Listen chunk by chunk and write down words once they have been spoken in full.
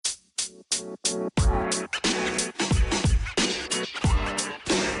All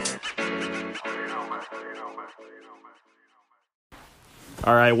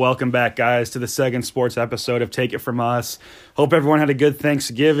right, welcome back, guys, to the second sports episode of Take It From Us. Hope everyone had a good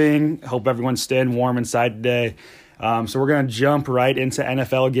Thanksgiving. Hope everyone's staying warm inside today. So we're going to jump right into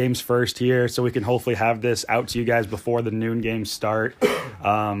NFL games first here so we can hopefully have this out to you guys before the noon games start.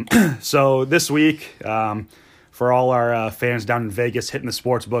 So this week, for all our fans down in Vegas hitting the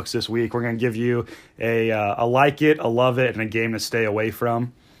sports books this week, we're going to give you a like it, a love it, and a game to stay away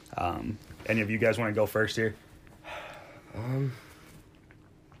from. Any of you guys want to go first here?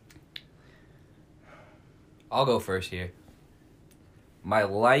 I'll go first here. My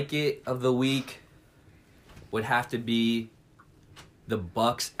like it of the week would have to be the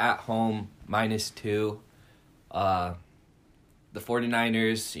Bucks at home -2. The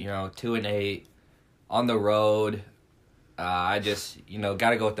 49ers, 2-8 on the road. I just,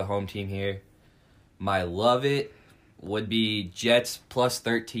 got to go with the home team here. My love it would be Jets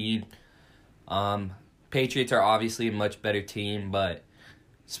 +13. Patriots are obviously a much better team, but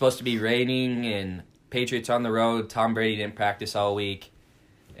it's supposed to be raining and Patriots on the road. Tom Brady didn't practice all week,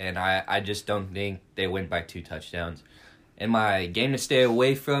 and I just don't think they win by 2 touchdowns. And my game to stay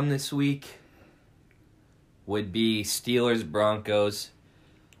away from this week would be Steelers-Broncos.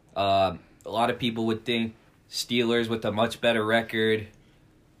 A lot of people would think Steelers with a much better record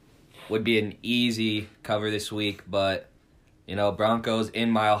would be an easy cover this week, but, Broncos in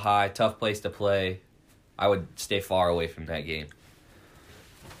Mile High, tough place to play. I would stay far away from that game.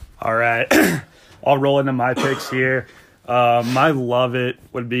 All right. I'll roll into my picks here. My love it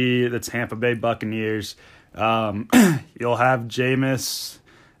would be the Tampa Bay Buccaneers. You'll have Jameis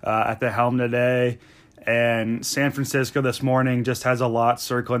at the helm today, and San Francisco this morning just has a lot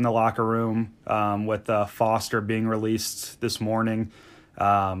circling the locker room with Foster being released this morning.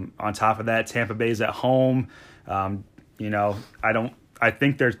 On top of that, Tampa Bay's at home. I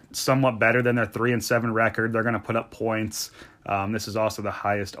think they're somewhat better than their 3-7 record. They're going to put up points. This is also the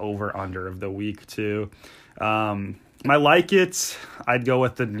highest over-under of the week, too. My like it, I'd go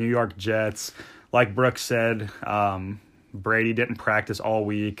with the New York Jets. Like Brooks said, Brady didn't practice all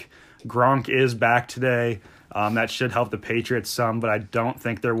week. Gronk is back today. That should help the Patriots some, but I don't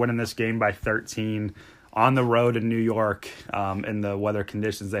think they're winning this game by 13 on the road in New York in the weather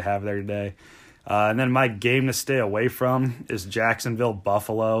conditions they have there today. And then my game to stay away from is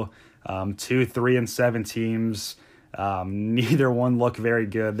Jacksonville-Buffalo. 2 3-7 teams. Neither one look very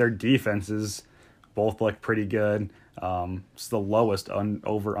good. Their defenses both look pretty good. It's the lowest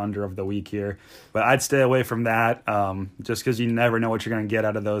over-under of the week here. But I'd stay away from that just because you never know what you're going to get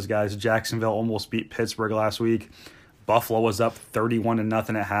out of those guys. Jacksonville almost beat Pittsburgh last week. Buffalo was up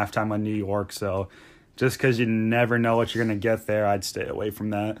 31-0 at halftime on New York. So just because you never know what you're going to get there, I'd stay away from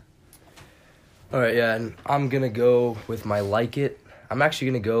that. All right, yeah, and I'm going to go with my like it. I'm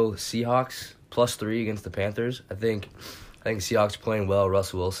actually going to go Seahawks +3 against the Panthers. I think Seahawks are playing well.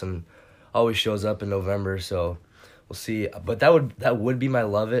 Russell Wilson always shows up in November, so we'll see. But that would be my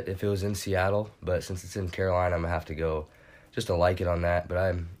love it if it was in Seattle. But since it's in Carolina, I'm gonna have to go just to like it on that. But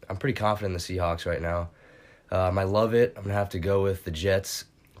I'm pretty confident in the Seahawks right now. My love it, I'm gonna have to go with the Jets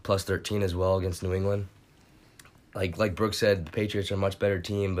 +13 as well against New England. Like Brooks said, the Patriots are a much better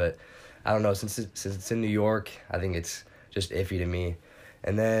team, but I don't know, since it's in New York, I think it's just iffy to me.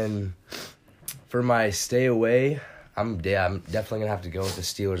 And then for my stay away, I'm definitely going to have to go with the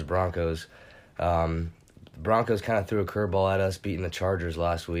Steelers-Broncos. The Broncos kind of threw a curveball at us, beating the Chargers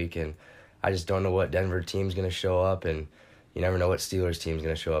last week, and I just don't know what Denver team's going to show up, and you never know what Steelers team's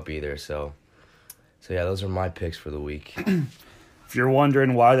going to show up either. So yeah, those are my picks for the week. If you're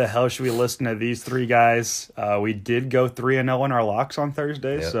wondering why the hell should we listen to these three guys, we did go 3-0 in our locks on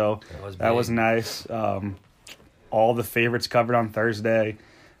Thursday, yep, so that was nice. All the favorites covered on Thursday.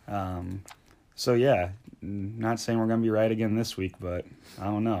 So, yeah, not saying we're going to be right again this week, but I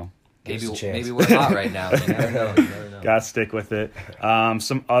don't know. Maybe we're hot right now. You never know. Got to stick with it.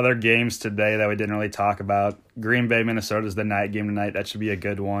 Some other games today that we didn't really talk about. Green Bay, Minnesota is the night game tonight. That should be a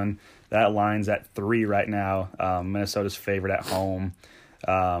good one. That line's at 3 right now. Minnesota's favorite at home.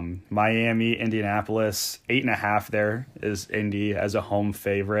 Miami, Indianapolis, 8.5 there is Indy as a home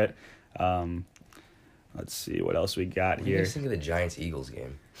favorite. Let's see what else we got here. What do you guys think of the Giants-Eagles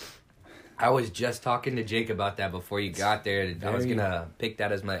game? I was just talking to Jake about that before you got there. I was going to pick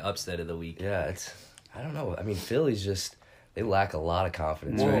that as my upset of the week. Yeah, I don't know. I mean, Philly's just, they lack a lot of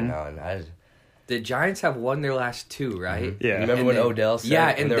confidence right now. And the Giants have won their last 2, right? Mm-hmm. Yeah. Remember when Odell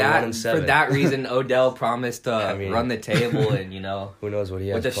said and for that reason, Odell promised to run the table and, who knows what he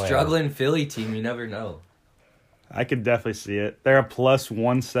has with a struggling Philly team, you never know. I could definitely see it. They're a plus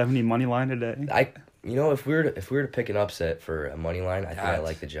 170 money line today. If we were to pick an upset for a money line, I think I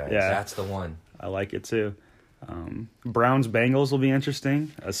like the Giants. Yeah. That's the one. I like it too. Browns-Bengals will be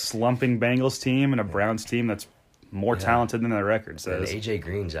interesting. A slumping Bengals team and a Browns team that's more talented than their record And says. AJ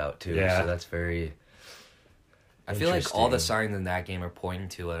Green's out too, Yeah. so that's very. I feel like all the interesting. signs in that game are pointing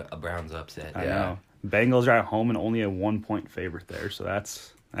to a Browns upset. I know. Bengals are at home and only a 1-point favorite there, so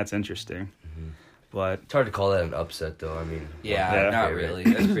that's interesting. Mm-hmm. But It's hard to call that an upset, though. I mean, Yeah. Not favorite. really.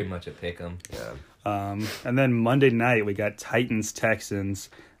 That's pretty much a pick 'em. Yeah, and then Monday night we got Titans-Texans.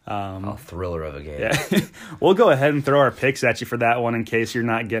 a thriller of a game. Yeah, we'll go ahead and throw our picks at you for that one in case you're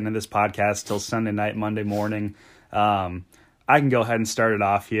not getting to this podcast till Sunday night, Monday morning. I can go ahead and start it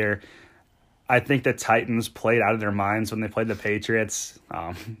off here. I think the Titans played out of their minds when they played the Patriots.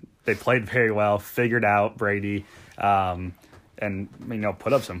 They played very well, figured out Brady, and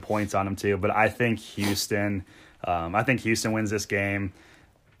put up some points on him too. But I think Houston wins this game.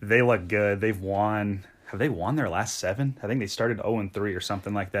 They look good. They've won. Have they won their last 7? I think they started 0-3 or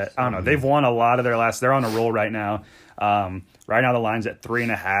something like that. I don't know. They've won a lot of their last. They're on a roll right now. Right now the line's at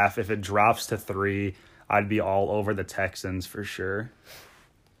 3.5. If it drops to 3, I'd be all over the Texans for sure.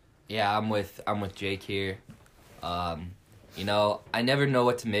 Yeah, I'm with Jake here. I never know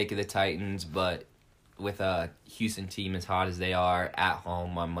what to make of the Titans, but with a Houston team as hot as they are at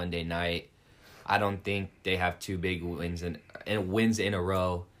home on Monday night, I don't think they have 2 big wins in a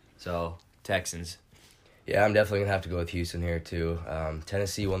row. So Texans. Yeah, I'm definitely gonna have to go with Houston here too.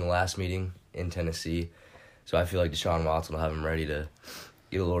 Tennessee won the last meeting in Tennessee, so I feel like Deshaun Watson will have him ready to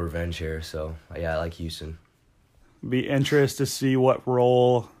get a little revenge here. So yeah, I like Houston. Be interested to see what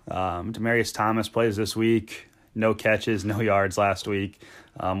role Demaryius Thomas plays this week. No catches, no yards last week.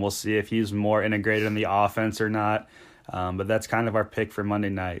 We'll see if he's more integrated in the offense or not. But that's kind of our pick for Monday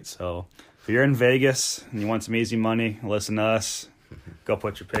night. So if you're in Vegas and you want some easy money, listen to us. Go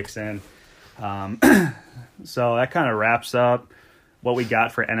put your picks in. So that kind of wraps up what we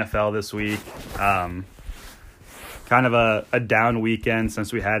got for NFL this week. Kind of a down weekend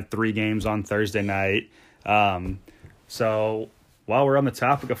since we had 3 games on Thursday night. So while we're on the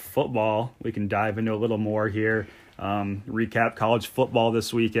topic of football, we can dive into a little more here. Recap college football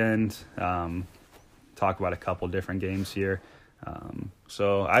this weekend. Talk about a couple different games here.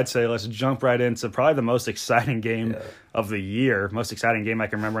 So I'd say let's jump right into probably the most exciting game of the year. Most exciting game I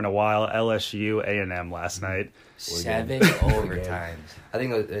can remember in a while. LSU A&M last night. 7 overtimes. I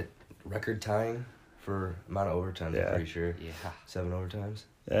think it record tying for amount of overtime. Yeah. I'm pretty sure. Yeah. 7 overtimes.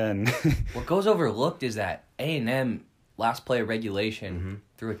 And What goes overlooked is that A&M last play of regulation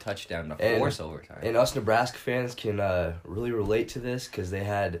threw a touchdown to force overtime. And us Nebraska fans can really relate to this because they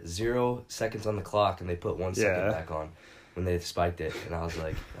had 0 seconds on the clock and they put 1 second back on when they spiked it. And I was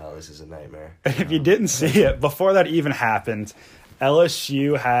like, oh, this is a nightmare. if you didn't see it, before that even happened,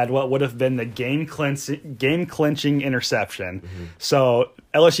 LSU had what would have been the game clinching interception. So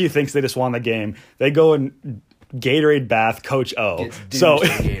LSU thinks they just won the game. They go and Gatorade bath Coach O. So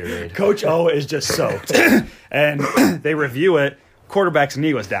Coach O is just soaked. And they review it. Quarterback's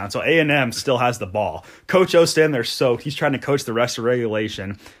knee was down, so A&M still has the ball. Coach O standing there soaked. He's trying to coach the rest of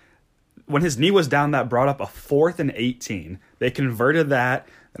regulation. When his knee was down, that brought up a 4th and 18. They converted that,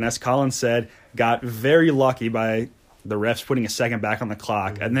 and as Colin said, got very lucky by the refs putting a second back on the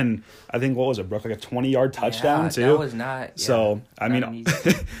clock. And then I think, what was it, broke like a 20-yard touchdown too? That was not. Yeah, so, I not mean,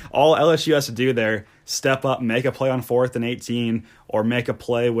 easy. all LSU has to do there, step up, make a play on 4th and 18, or make a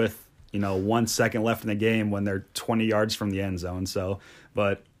play with 1 second left in the game when they're 20 yards from the end zone. So,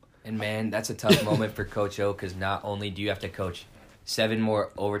 but And man, that's a tough moment for Coach O because not only do you have to coach 7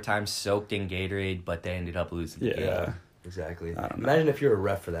 more overtimes soaked in Gatorade, but they ended up losing the game. yeah. Exactly. I don't know. Imagine if you're a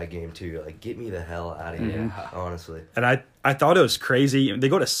ref for that game too. You're like, get me the hell out of here. Honestly. And I thought it was crazy. They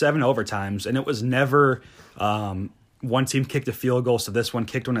go to 7 overtimes, and it was never one team kicked a field goal, so this one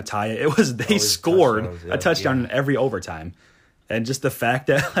kicked one to tie it. It was they Always scored touchdowns, a touchdown in every overtime. And just the fact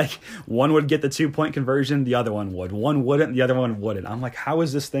that like one would get the 2-point conversion, the other one would. One wouldn't, the other one wouldn't. I'm like, how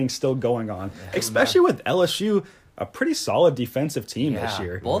is this thing still going on? Especially with LSU, a pretty solid defensive team this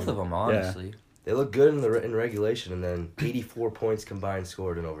year. Both of them, honestly. They look good in regulation, and then 84 points combined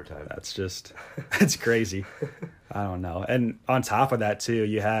scored in overtime. That's crazy. I don't know. And on top of that, too,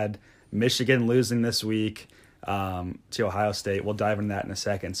 you had Michigan losing this week to Ohio State. We'll dive into that in a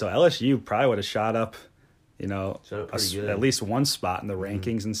second. So LSU probably would have shot up, pretty good. at least one spot in the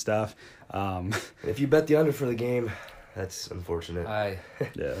rankings and stuff. If you bet the under for the game, that's unfortunate.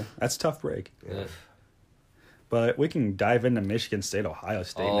 Yeah, that's a tough break. Yeah. But we can dive into Michigan State, Ohio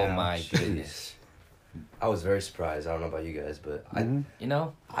State now. Oh, my goodness. I was very surprised. I don't know about you guys, but You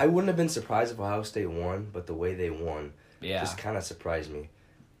know? I wouldn't have been surprised if Ohio State won, but the way they won Yeah. just kind of surprised me.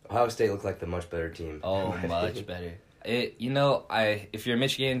 Ohio State looked like the much better team. Oh, much better. If you're a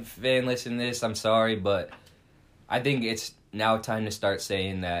Michigan fan listening to this, I'm sorry, but I think it's now time to start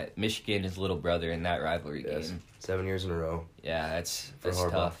saying that Michigan is little brother in that rivalry game. 7 years in a row. Yeah, that's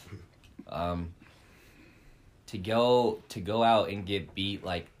Harbaugh. tough. To go out and get beat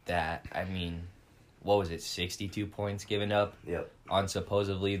like that, I mean, what was it, 62 points given up Yep. on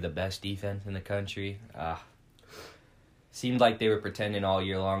supposedly the best defense in the country? Seemed like they were pretending all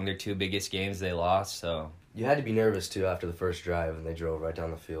year long. Their 2 biggest games they lost, so... You had to be nervous, too, after the first drive, and they drove right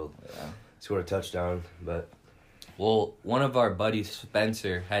down the field. Yeah. Scored a touchdown, but... Well, one of our buddies,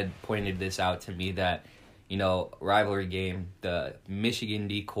 Spencer, had pointed this out to me that, rivalry game, the Michigan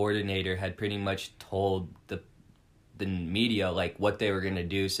D coordinator had pretty much told the media, like, what they were going to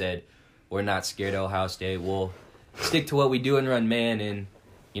do, said, we're not scared of Ohio State. We'll stick to what we do and run man, and,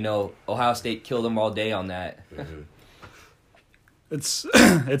 Ohio State killed them all day on that. Mm-hmm.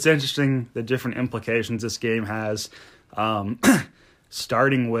 It's interesting the different implications this game has.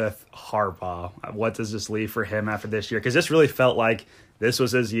 Starting with Harbaugh, what does this leave for him after this year? Because this really felt like this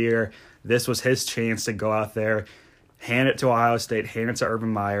was his year. This was his chance to go out there, hand it to Ohio State, hand it to Urban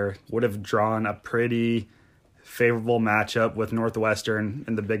Meyer. Would have drawn a pretty favorable matchup with Northwestern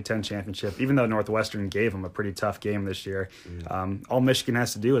in the Big Ten championship, even though Northwestern gave him a pretty tough game this year. All Michigan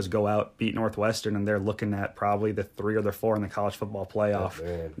has to do is go out, beat Northwestern, and they're looking at probably the 3 or the 4 in the college football playoff.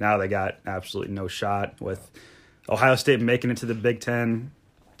 Oh, now they got absolutely no shot with Ohio State making it to the Big Ten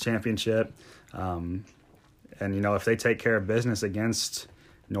championship. And, if they take care of business against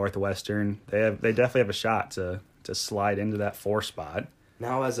Northwestern, they definitely have a shot to slide into that 4 spot.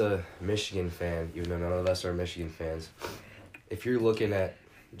 Now, as a Michigan fan, even though none of us are Michigan fans, if you're looking at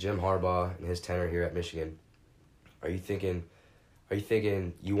Jim Harbaugh and his tenure here at Michigan, are you thinking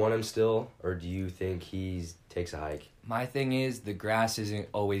you want him still, or do you think he takes a hike? My thing is, the grass isn't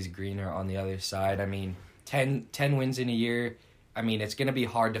always greener on the other side. I mean, 10 wins in a year, I mean, it's going to be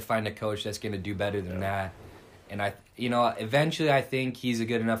hard to find a coach that's going to do better than that. And eventually I think he's a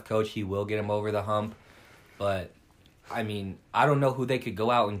good enough coach. He will get him over the hump. But, I mean, I don't know who they could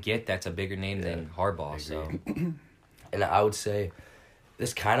go out and get that's a bigger name than Harbaugh. So, and I would say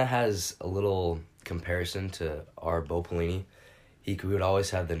this kind of has a little comparison to our Bo Pelini. He would always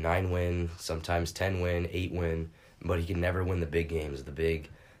have the 9-win, sometimes 10-win, 8-win, but he could never win the big games, the big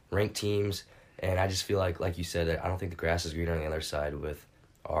ranked teams. And I just feel like you said, I don't think the grass is greener on the other side with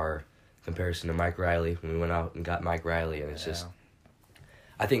our comparison to Mike Riley when we went out and got Mike Riley. And it's just,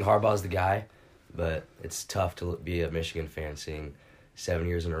 I think Harbaugh's the guy, but it's tough to be a Michigan fan seeing 7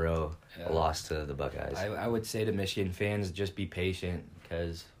 years in a row a loss to the Buckeyes. I would say to Michigan fans, just be patient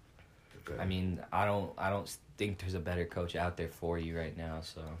because, I mean, I don't think there's a better coach out there for you right now.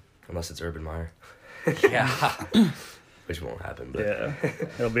 So Unless it's Urban Meyer. Yeah. Which won't happen. But. Yeah,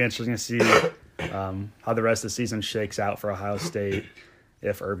 it'll be interesting to see how the rest of the season shakes out for Ohio State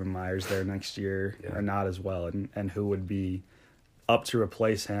if Urban Meyer's there next year or not as well, and who would be up to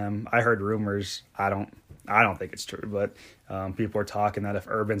replace him. I heard rumors. I don't think it's true, but people are talking that if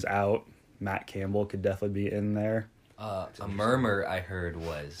Urban's out, Matt Campbell could definitely be in there. A murmur I heard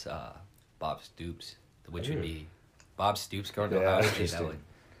was Bob Stoops, which would be Bob Stoops going to Ohio State.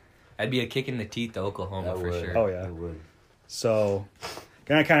 That'd be a kick in the teeth to Oklahoma for sure. Oh yeah. It would. So,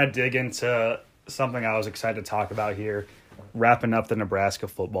 gonna kind of dig into something I was excited to talk about here, wrapping up the Nebraska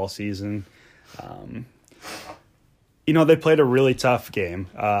football season. They played a really tough game.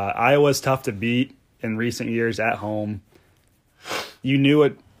 Iowa's tough to beat in recent years at home. You knew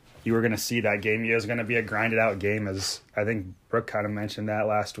it. You were going to see that game. It was going to be a grinded out game, as I think Brooke kind of mentioned that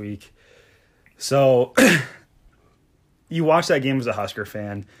last week. So you watch that game as a Husker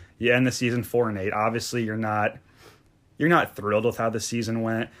fan. You end the season 4-8. Obviously, you're not thrilled with how the season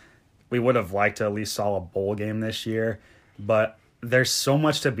went. We would have liked to at least saw a bowl game this year, but there's so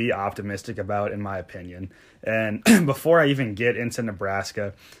much to be optimistic about, in my opinion. And before I even get into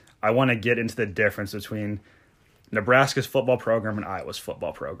Nebraska, I want to get into the difference between Nebraska's football program and Iowa's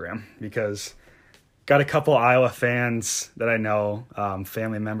football program, because got a couple Iowa fans that I know,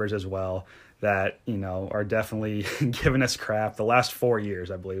 family members as well, that, are definitely giving us crap. The last 4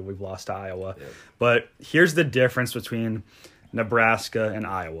 years, I believe, we've lost to Iowa. Yep. But here's the difference between Nebraska and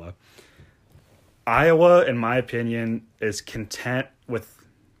Iowa. Iowa, in my opinion, is content with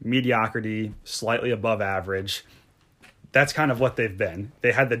mediocrity, slightly above average. That's kind of what they've been.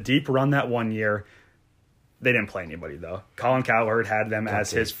 They had the deep run that 1 year. They didn't play anybody, though. Colin Cowherd had them as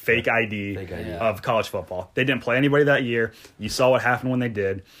his fake ID of college football. They didn't play anybody that year. You saw what happened when they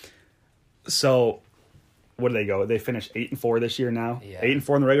did. So what do they go? They finished 8-4 this year now. Yeah.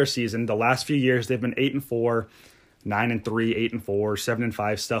 8-4 in the regular season. The last few years they've been 8-4, 9-3, 8-4,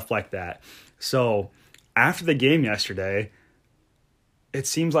 7-5, stuff like that. So after the game yesterday, it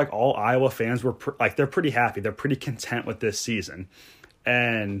seems like all Iowa fans were they're pretty happy. They're pretty content with this season.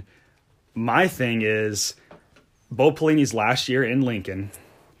 And my thing is, Bo Pelini's last year in Lincoln,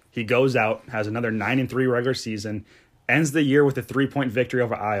 he goes out, has another 9-3 regular season, ends the year with a 3-point victory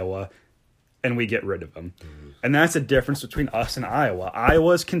over Iowa, and we get rid of him. Mm-hmm. And that's the difference between us and Iowa.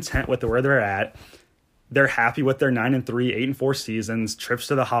 Iowa's content with where they're at. They're happy with their 9-3, 8-4 seasons, trips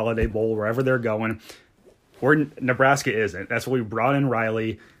to the Holiday Bowl, wherever they're going. Nebraska isn't. That's what we brought in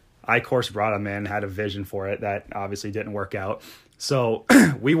Riley. I, of course, brought him in, had a vision for it. That obviously didn't work out. So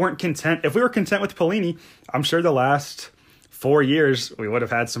we weren't content. If we were content with Pelini, I'm sure the last 4 years we would have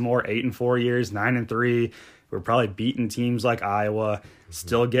had some more 8-4 years, 9-3. We're probably beating teams like Iowa,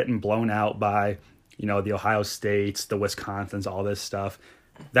 still getting blown out by, the Ohio States, the Wisconsins, all this stuff.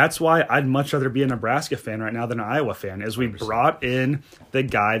 That's why I'd much rather be a Nebraska fan right now than an Iowa fan, is we brought in the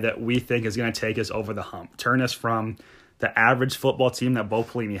guy that we think is going to take us over the hump, turn us from the average football team that Bo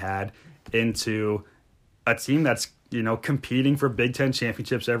Pelini had into a team that's, competing for Big Ten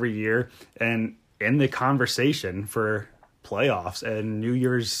championships every year and in the conversation for playoffs and New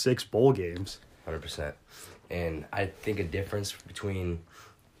Year's Six bowl games. 100%. And I think a difference between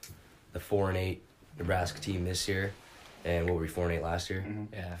the 4-8 Nebraska team this year and what were we, 4-8 last year?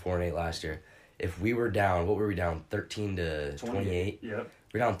 Mm-hmm. Yeah. 4-8 last year. If we were down, what were we down? 13-28? Yep.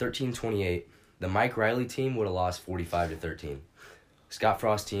 We're down 13-28. The Mike Riley team would have lost 45-13. Scott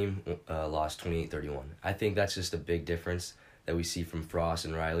Frost team lost 28-31. I think that's just a big difference that we see from Frost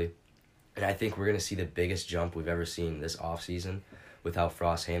and Riley. And I think we're going to see the biggest jump we've ever seen this offseason with how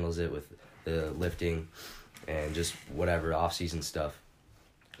Frost handles it with the lifting and just whatever offseason stuff.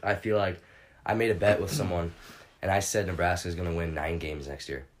 I feel like I made a bet with someone, and I said Nebraska is going to win 9 games next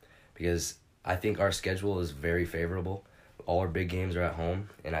year because I think our schedule is very favorable. All our big games are at home,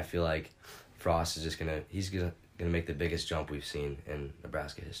 and I feel like Frost is just he's gonna make the biggest jump we've seen in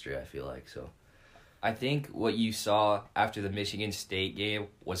Nebraska history, I feel like. So I think what you saw after the Michigan State game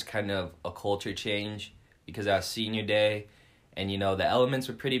was kind of a culture change because that was senior day, and the elements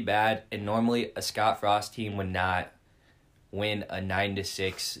were pretty bad, and normally a Scott Frost team would not win a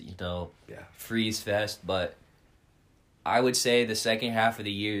 9-6, freeze fest, but I would say the second half of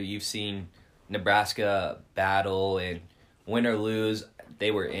the year you've seen Nebraska battle, and win or lose,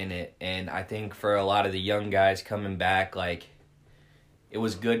 they were in it. And I think for a lot of the young guys coming back, it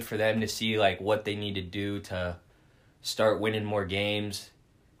was good for them to see what they need to do to start winning more games.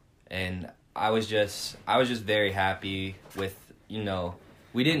 And I was just very happy with,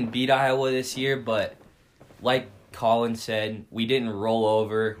 we didn't beat Iowa this year, but like Colin said, we didn't roll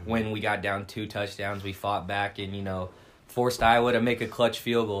over when we got down 2 touchdowns. We fought back and, forced Iowa to make a clutch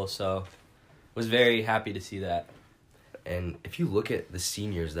field goal. So was very happy to see that. And if you look at the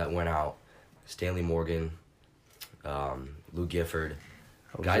seniors that went out, Stanley Morgan, Lou Gifford,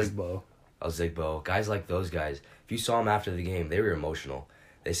 Zigbo, guys like those guys, if you saw them after the game, they were emotional.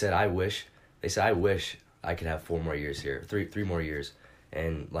 They said, I wish I could have 4 more years here, three more years.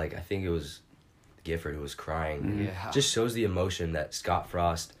 And I think it was Gifford who was crying. Yeah. Just shows the emotion that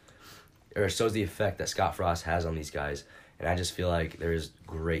shows the effect that Scott Frost has on these guys. And I just feel like there's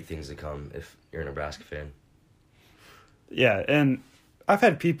great things to come if you're a Nebraska fan. Yeah, and I've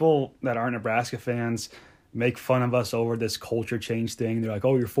had people that aren't Nebraska fans make fun of us over this culture change thing. They're like,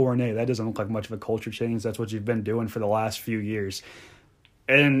 oh, you're 4-8. That doesn't look like much of a culture change. That's what you've been doing for the last few years.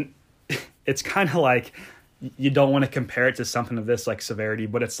 And it's kind of like you don't want to compare it to something of this severity,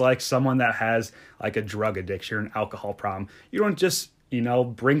 but it's like someone that has a drug addiction or an alcohol problem. You don't just,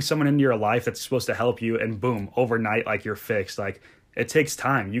 bring someone into your life that's supposed to help you and boom, overnight, you're fixed. It takes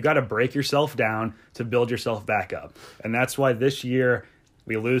time. You got to break yourself down to build yourself back up. And that's why this year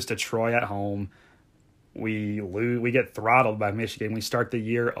we lose to Troy at home. We get throttled by Michigan. We start the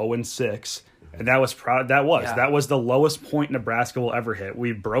year 0-6. And that was the lowest point Nebraska will ever hit.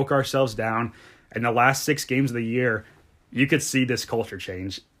 We broke ourselves down. In the last 6 games of the year, you could see this culture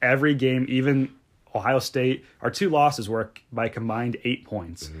change. Every game, even Ohio State, our 2 losses were by combined 8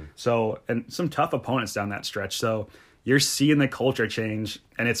 points. Mm-hmm. So, and some tough opponents down that stretch. So you're seeing the culture change,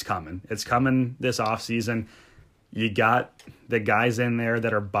 and it's coming. It's coming this offseason. You got the guys in there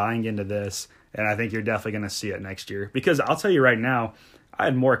that are buying into this, and I think you're definitely going to see it next year. Because I'll tell you right now, I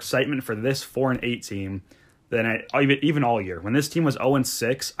had more excitement for this 4-8 team than even all year. When this team was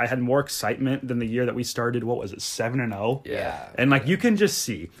 0-6, I had more excitement than the year that we started, 7-0? Yeah. And you can just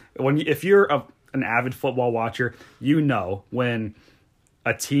see, if you're an avid football watcher, when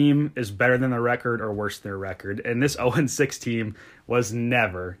a team is better than their record or worse than their record. And this 0-6 team was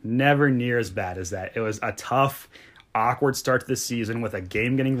never near as bad as that. It was a tough, awkward start to the season with a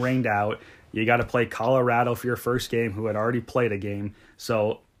game getting rained out. You got to play Colorado for your first game, who had already played a game.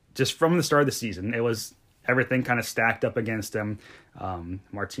 So just from the start of the season, it was everything kind of stacked up against him.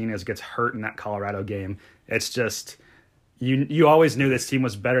 Martinez gets hurt in that Colorado game. It's just, you always knew this team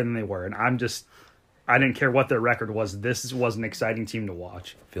was better than they were. And I didn't care what their record was. This was an exciting team to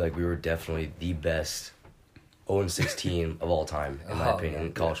watch. I feel like we were definitely the best 0-6 team of all time, in my opinion,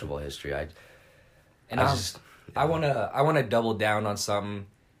 in college football history. I want to double down on something.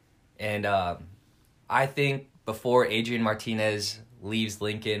 And I think before Adrian Martinez leaves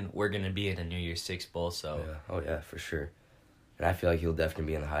Lincoln, we're going to be in a New Year's Six Bowl. So yeah. Oh, yeah, for sure. And I feel like he'll definitely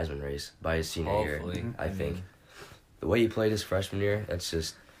be in the Heisman race by his senior hopefully. Year. I think. The way he played his freshman year,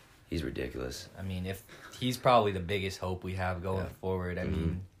 he's ridiculous. I mean, if he's probably the biggest hope we have going forward. I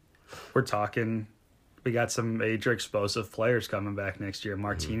mean, we're talking, we got some major explosive players coming back next year.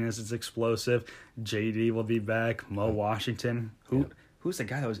 Martinez is explosive. JD will be back. Mo Washington. Who's the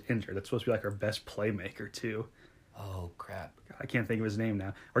guy that was injured? That's supposed to be like our best playmaker too. Oh crap! I can't think of his name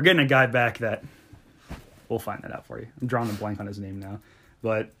now. We're getting a guy back that we'll find that out for you. I'm drawing a blank on his name now,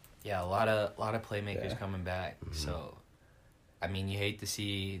 but yeah, a lot of playmakers coming back. So, I mean, you hate to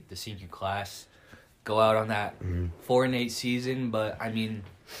see the senior class go out on that 4-8 season, but I mean,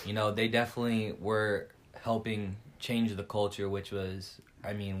 they definitely were helping change the culture, which was,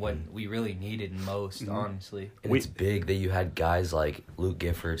 I mean, what we really needed most, honestly. And it's big that you had guys like Luke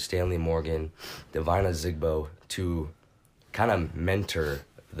Gifford, Stanley Morgan, Divina Zigbo to kind of mentor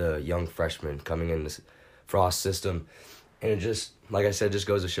the young freshmen coming in this Frost system. And it just, like I said, just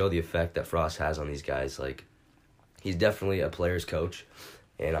goes to show the effect that Frost has on these guys. Like, he's definitely a player's coach,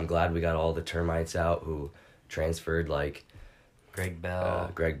 and I'm glad we got all the termites out who transferred, like Greg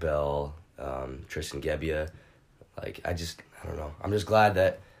Bell, Tristan Gebbia. Like, I don't know. I'm just glad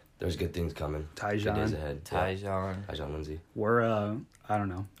that there's good things coming. Tyjon. Good days ahead. Tyjon Lindsey. We're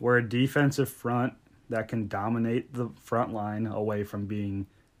we're a defensive front that can dominate the front line away from being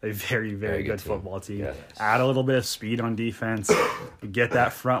a very, very good football team. Yes. Add a little bit of speed on defense. Get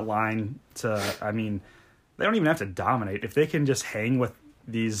that front line to, I mean, they don't even have to dominate. If they can just hang with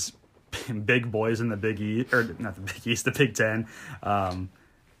these big boys in the Big East, or not the Big East, the Big Ten,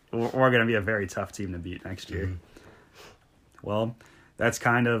 we're going to be a very tough team to beat next year. Well, that's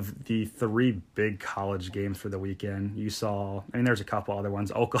kind of the three big college games for the weekend. You saw, I mean, there's a couple other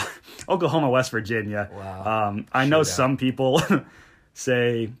ones. Oklahoma, West Virginia. Wow. I know some people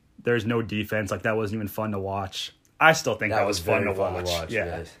say there's no defense, like that wasn't even fun to watch. I still think that was fun to watch. Yeah.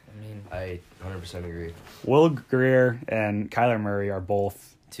 Yes. I mean, I 100% agree. Will Greer and Kyler Murray are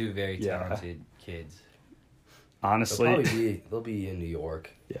both two very talented kids. Honestly, They'll be in New York.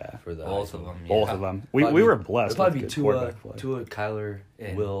 Yeah, for the both of them. Yeah. Both of them. We were blessed. It'll probably with be good Tua, Kyler,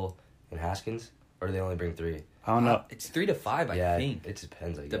 Will, and Haskins, or do they only bring 3? I don't know. It's 3 to 5, I think. It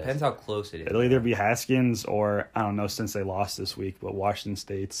depends. I guess. Depends how close it is. It'll either be Haskins or I don't know. Since they lost this week, but Washington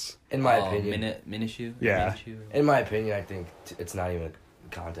State's. In my opinion, Minshew. Yeah. In my opinion, I think it's not even a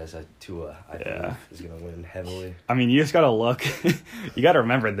contest. Tua, I think, is gonna win heavily. I mean, you just gotta look. You gotta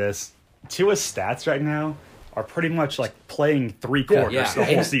remember this. Tua's stats right now are pretty much like playing 3 quarters the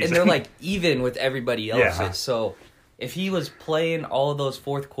whole season. And they're like even with everybody else's. Yeah. So if he was playing all of those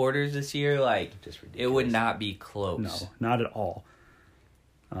fourth quarters this year, like, it would not be close. No, not at all.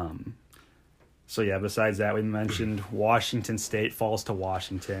 So yeah, besides that, we mentioned Washington State falls to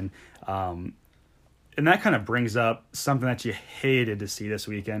Washington. And that kind of brings up something that you hated to see this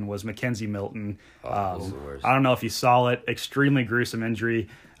weekend was Mackenzie Milton. I don't know if you saw it. Extremely gruesome injury.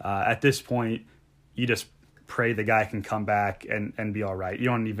 At this point, you just pray the guy can come back and be all right. You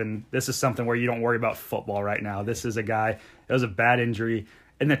don't even, this is something where you don't worry about football right now. This is a guy, it was a bad injury.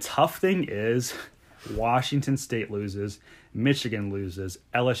 And the tough thing is Washington State loses, Michigan loses,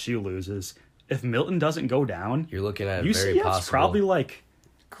 LSU loses. If Milton doesn't go down, you're looking at UCF's probably like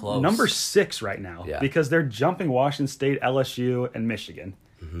close. Number 6 right now because they're jumping Washington State, LSU, and Michigan.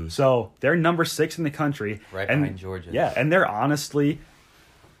 Mm-hmm. So they're number 6 in the country. Right behind Georgia. Yeah, and they're honestly,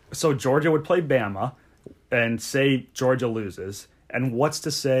 so Georgia would play Bama and say Georgia loses. And what's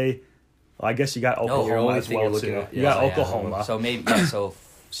to say, well, I guess you got Oklahoma as well, too. You got Oklahoma. So maybe, so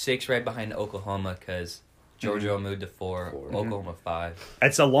 6 right behind Oklahoma because Georgia will move to 4, Oklahoma 5.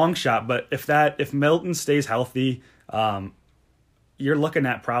 It's a long shot, but if Milton stays healthy, you're looking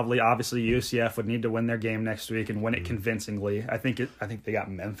at probably, obviously, UCF would need to win their game next week and win it convincingly. I think they got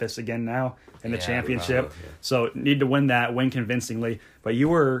Memphis again now in the championship. probably, yeah. So need to win that, win convincingly. But you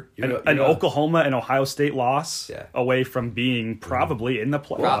were an Oklahoma and Ohio State loss away from being probably in the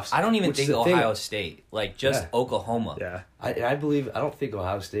playoffs. I don't even Which think is the Ohio thing. State, like just Oklahoma. Yeah. I don't think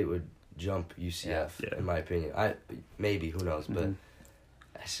Ohio State would jump UCF in my opinion. Maybe, who knows, but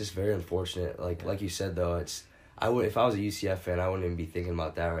it's just very unfortunate. Like you said though, if I was a UCF fan, I wouldn't even be thinking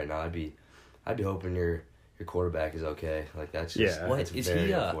about that right now. I'd be hoping your quarterback is okay. Like that's just What is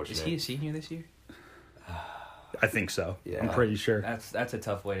he? unfortunate. Is he a senior this year? I think so. Yeah. I'm pretty sure. That's a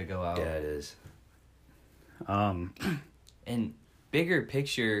tough way to go out. Yeah, it is. And bigger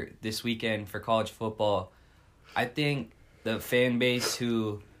picture this weekend for college football, I think the fan base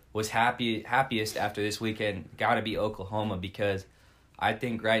who was happiest after this weekend got to be Oklahoma, because I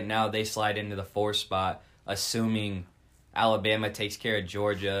think right now they slide into the 4th spot, assuming Alabama takes care of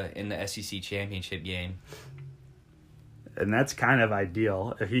Georgia in the SEC championship game. And that's kind of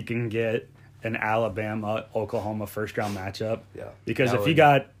ideal if he can get an Alabama-Oklahoma first-round matchup. Yeah. Because if you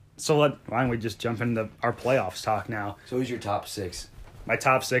got... So why don't we just jump into our playoffs talk now? So who's your top 6? My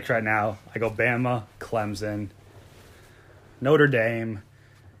top 6 right now, I go Bama, Clemson, Notre Dame.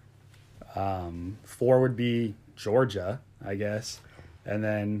 4 would be Georgia, I guess. And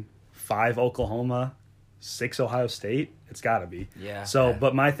then 5 Oklahoma, 6 Ohio State. It's got to be. Yeah. So,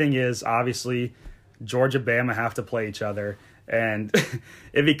 but my thing is, obviously, Georgia, Bama have to play each other. And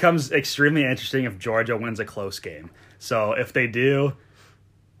it becomes extremely interesting if Georgia wins a close game. So if they do,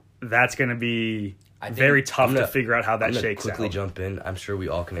 that's going to be very tough to figure out how that shakes out. Quickly jump in. I'm sure we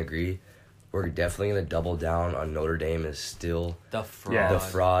all can agree. We're definitely going to double down on Notre Dame is still the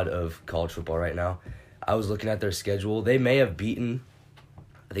fraud of college football right now. I was looking at their schedule. They may have beaten,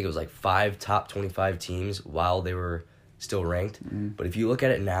 I think it was like 5 top 25 teams while they were still ranked. Mm-hmm. But if you look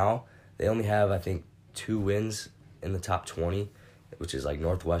at it now, they only have, I think, 2 wins in the top 20, which is like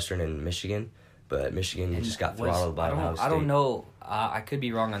Northwestern and Michigan. But Michigan just got throttled by Ohio State. I don't know. I could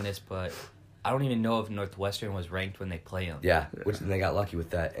be wrong on this, but I don't even know if Northwestern was ranked when they play them. Yeah, and they got lucky with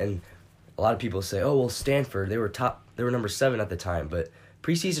that. And a lot of people say, "Oh, well, Stanford, they were number 7 at the time." But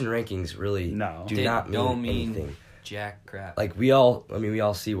preseason rankings really do not mean anything. Jack crap. Like we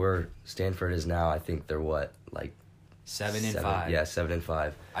all see where Stanford is now. I think they're what, like 7-5. Yeah,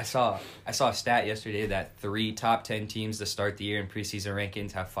 7-5. I saw a stat yesterday that 3 top 10 teams to start the year in preseason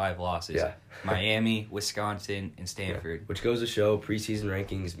rankings have 5 losses. Yeah. Miami, Wisconsin, and Stanford. Yeah. Which goes to show preseason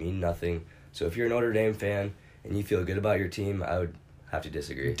rankings mean nothing. So if you're a Notre Dame fan and you feel good about your team, I would have to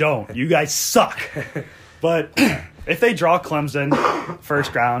disagree. Don't. You guys suck. But if they draw Clemson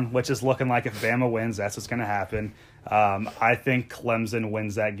first round, which is looking like if Bama wins, that's what's going to happen. I think Clemson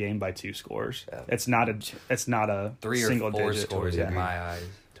wins that game by 2 scores. Yeah. It's not a 3 or single 4 digit scores in my eyes.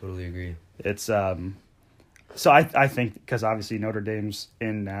 Totally agree. It's so I think because obviously Notre Dame's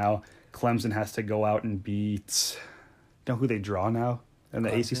in now, Clemson has to go out and beat. Know who they draw now in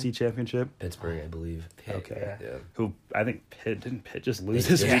the ACC championship? Pittsburgh, I believe. Pitt, okay. Yeah. Who I think didn't Pitt just lose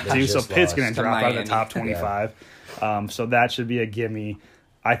this week too? So Pitt's going to drop out of the top 25. So that should be a gimme.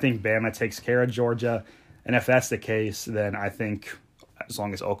 I think Bama takes care of Georgia. And if that's the case, then I think as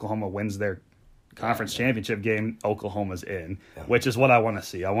long as Oklahoma wins their conference championship game, Oklahoma's in, which is what I want to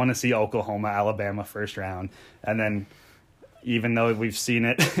see. I want to see Oklahoma, Alabama first round. And then even though we've seen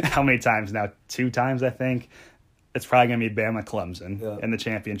it how many times now? 2 times, I think. It's probably going to be Bama Clemson in the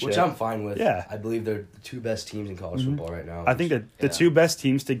championship. Which I'm fine with. Yeah. I believe they're the 2 best teams in college football right now. I think that the 2 best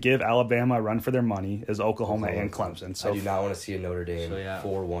teams to give Alabama a run for their money is Oklahoma and Clemson. So I do not want to see a Notre Dame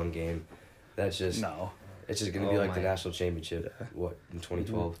 4-1 game. That's just... No. It's just going to be like the national championship, in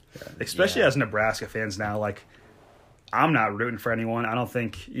 2012. Yeah. Especially as Nebraska fans now, like, I'm not rooting for anyone. I don't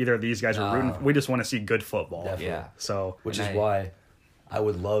think either of these guys are rooting. We just want to see good football. Definitely. Yeah. So, which is why I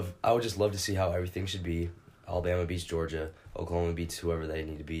would just love to see how everything should be. Alabama beats Georgia, Oklahoma beats whoever they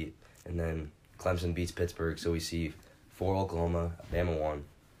need to beat, and then Clemson beats Pittsburgh. So we see 4 Oklahoma, Bama 1,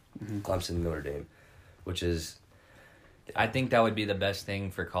 Clemson, Notre Dame, which is... I think that would be the best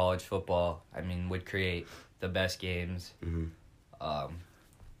thing for college football. I mean, would create the best games. Mm-hmm.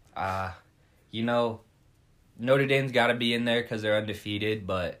 Notre Dame's got to be in there because they're undefeated.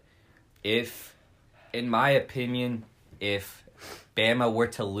 But in my opinion, if Bama were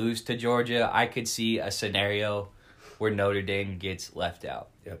to lose to Georgia, I could see a scenario where Notre Dame gets left out.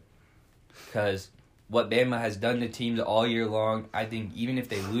 Yep. Because what Bama has done to teams all year long, I think even if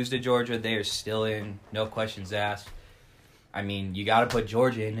they lose to Georgia, they are still in, no questions asked. I mean, you got to put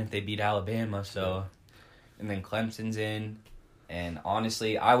Georgia in if they beat Alabama, so... And then Clemson's in. And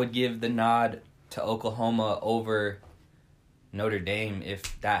honestly, I would give the nod to Oklahoma over Notre Dame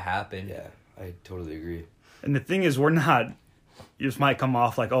if that happened. Yeah, I totally agree. And the thing is, you just might come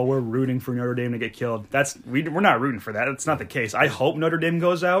off like, oh, we're rooting for Notre Dame to get killed. We're not rooting for that. That's not the case. I hope Notre Dame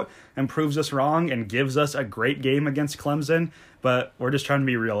goes out and proves us wrong and gives us a great game against Clemson, but we're just trying to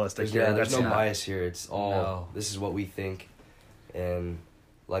be realistic here. Yeah, there's That's no not- bias here. It's all, this is what we think. And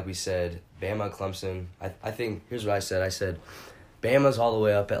like we said, Bama, Clemson, I think, here's what I said. I said, Bama's all the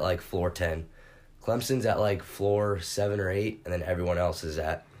way up at like floor 10. Clemson's at like floor 7 or 8, and then everyone else is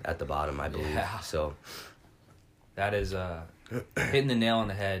at the bottom, I believe. Yeah. So, That is hitting the nail on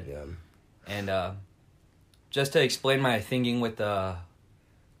the head. yeah. And just to explain my thinking with Oklahoma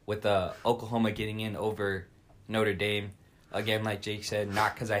getting in over Notre Dame, again, like Jake said,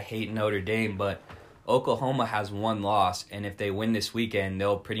 not because I hate Notre Dame, but Oklahoma has one loss, and if they win this weekend,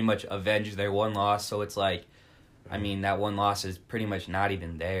 they'll pretty much avenge their one loss. So it's like, I mean, that one loss is pretty much not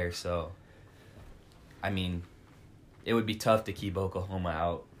even there. So, I mean, it would be tough to keep Oklahoma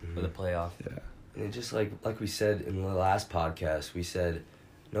out for the playoff. Yeah. And it just like we said in the last podcast, we said,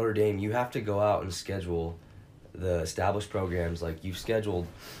 Notre Dame, you have to go out and schedule the established programs. Like, you've scheduled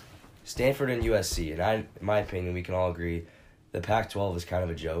Stanford and USC, and in my opinion, we can all agree, the Pac-12 is kind of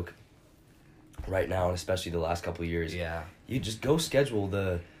a joke right now, and especially the last couple of years. Yeah. You just go schedule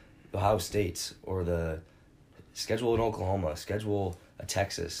the Ohio States or schedule an Oklahoma, schedule a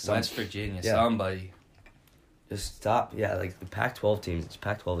Texas. West Virginia, Yeah. somebody. Just stop. Yeah, like the Pac-12 teams,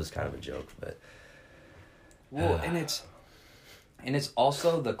 Pac-12 is kind of a joke, but... Well, and it's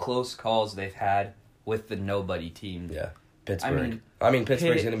also the close calls they've had with the nobody team. Yeah, Pittsburgh. I mean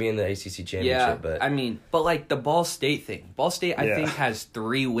Pittsburgh's going to be in the ACC championship, Yeah, but I mean, but like the Ball State thing. Ball State, I Yeah. think, has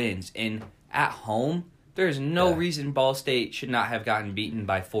 3 wins, and at home, there's no Yeah. reason Ball State should not have gotten beaten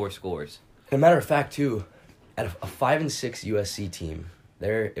by 4 scores. as a matter of fact, too, at a 5-6 USC team,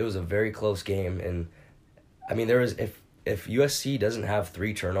 it was a very close game, and I mean, there was if USC doesn't have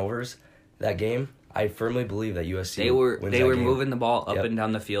 3 turnovers that game, I firmly believe that USC They were wins that game. moving the ball up Yep. and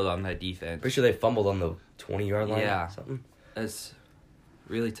down the field on that defense. Pretty sure they fumbled on the 20-yard line. Yeah. Or something. That's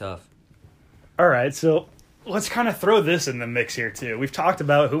really tough. All right, so let's kind of throw this in the mix here, too. We've talked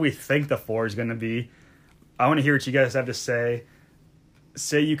about who we think the 4 is going to be. I want to hear what you guys have to say.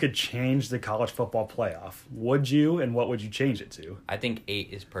 Say you could change the college football playoff. Would you, and what would you change it to? I think 8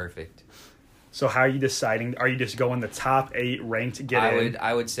 is perfect. So how are you deciding? Are you just going the top 8 ranked to get in?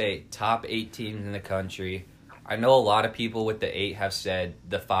 I would say top 8 teams in the country. I know a lot of people with the 8 have said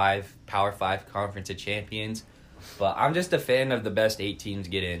the Power 5 Conference of Champions, but I'm just a fan of the best 8 teams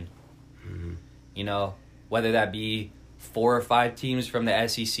get in. Mm-hmm. You know, whether that be 4 or 5 teams from the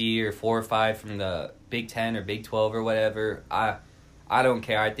SEC or 4 or 5 from the Big 10 or Big 12 or whatever. I don't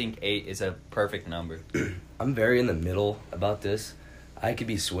care. I think 8 is a perfect number. I'm very in the middle about this. I could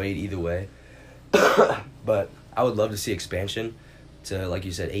be swayed either way. But I would love to see expansion to, like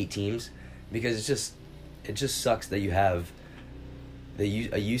you said, 8 teams, because it just sucks that you have a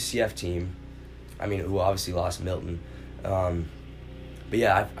UCF team, I mean, who obviously lost Milton. But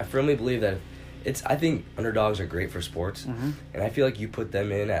yeah, I firmly believe that I think underdogs are great for sports, and I feel like you put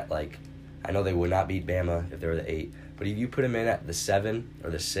them in at, like, I know they would not beat Bama if they were the 8, but if you put them in at the 7 or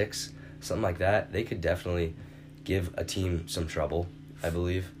the 6, something like that, they could definitely give a team some trouble, I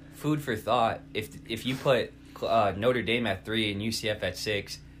believe. Food for thought. If you put Notre Dame at 3 and UCF at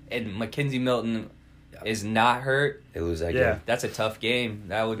 6, and Mackenzie Milton is not hurt, They lose that Yeah. game. that's a tough game.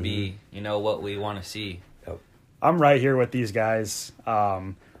 That would be, what we want to see. I'm right here with these guys.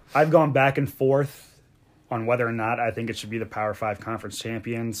 I've gone back and forth on whether or not I think it should be the Power 5 Conference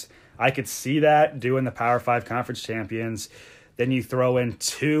Champions. I could see that doing the Power 5 Conference Champions. Then you throw in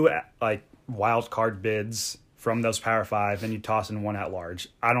 2 like wild card bids from those Power 5, then you toss in 1 at large.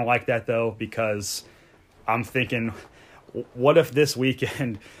 I don't like that, though, because I'm thinking, what if this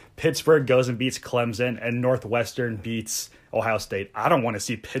weekend Pittsburgh goes and beats Clemson and Northwestern beats Ohio State? I don't want to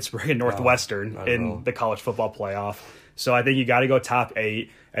see Pittsburgh and Northwestern not at all. in the college football playoff. So I think you got to go top 8,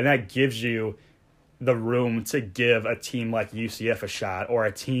 and that gives you the room to give a team like UCF a shot, or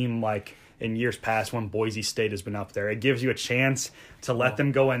a team like in years past when Boise State has been up there. It gives you a chance to let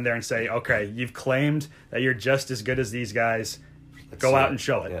them go in there and say, okay, you've claimed that you're just as good as these guys. Let's Go see out it. and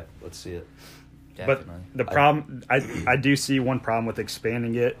show it. Yeah, let's see it. Definitely. But the problem, I do see one problem with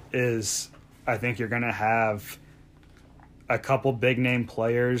expanding it is I think you're going to have a couple big name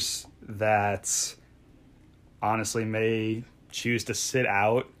players that honestly may choose to sit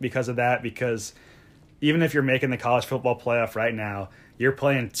out because of that, because even if you're making the college football playoff right now, you're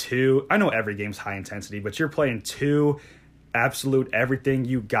playing 2, I know every game's high intensity, but you're playing 2 absolute everything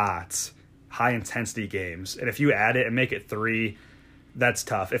you got high intensity games. And if you add it and make it 3, that's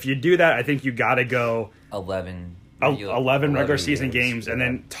tough. If you do that, I think you got to go 11 11 regular season games, and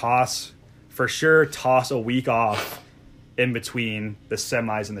then toss a week off in between the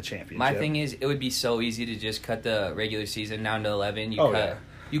semis and the championship. My thing is, it would be so easy to just cut the regular season down to 11.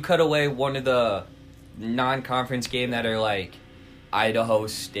 You cut away one of the non-conference game that are like Idaho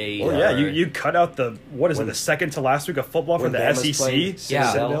State. Well, yeah, you cut out the second to last week of football for the SEC.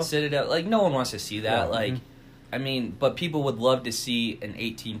 Citadel. Like, no one wants to see that. Yeah. Like, I mean, but people would love to see an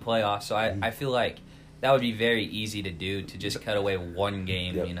 18 playoff. So I feel like that would be very easy to do, to just cut away one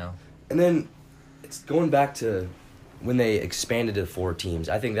game. Yep. You know. And then it's going back to when they expanded to 4 teams.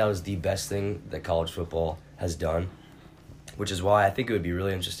 I think that was the best thing that college football has done, which is why I think it would be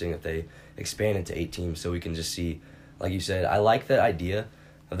really interesting if they expanded to 8 teams, so we can just see. Like you said, I like that idea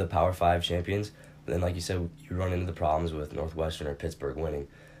of the Power 5 champions. But then, like you said, you run into the problems with Northwestern or Pittsburgh winning.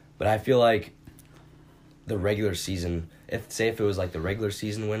 But I feel like the regular season, if it was like the regular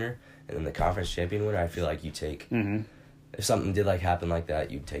season winner and then the conference champion winner, I feel like you take, if something did happen like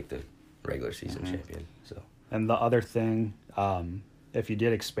that, you'd take the regular season champion. So. And the other thing, if you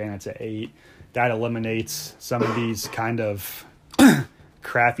did expand it to 8, that eliminates some of these kind of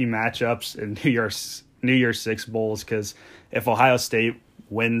crappy matchups in New Year's Six bowls, because if Ohio State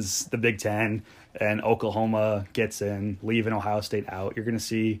wins the Big Ten and Oklahoma gets in, leaving Ohio State out, you're going to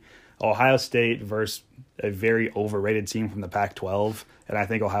see Ohio State versus a very overrated team from the Pac-12, and I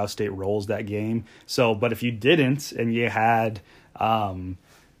think Ohio State rolls that game. So, but if you didn't and you had an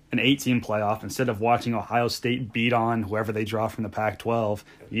 8-team playoff, instead of watching Ohio State beat on whoever they draw from the Pac-12,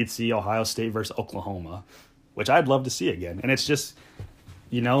 you'd see Ohio State versus Oklahoma, which I'd love to see again. And it's just,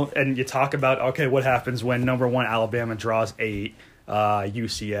 and you talk about, okay, what happens when number 1 Alabama draws 8,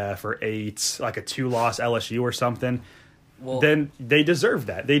 UCF, or 8, like a 2-loss LSU or something? Well, then they deserve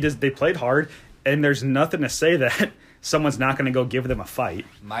that. They played hard, and there's nothing to say that someone's not going to go give them a fight.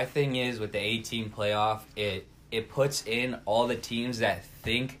 My thing is, with the 8-team playoff, it puts in all the teams that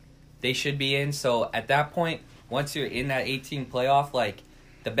think they should be in. So at that point, once you're in that 8-team playoff, like,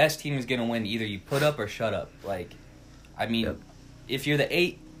 the best team is going to win. Either you put up or shut up. Like, I mean, yep. If you're the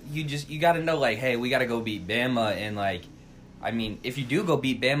 8, you got to know, like, hey, we got to go beat Bama. And, like, I mean, if you do go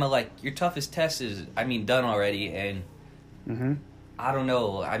beat Bama, like, your toughest test is, done already. And I don't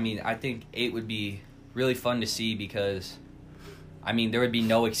know. I mean, I think 8 would be really fun to see because, there would be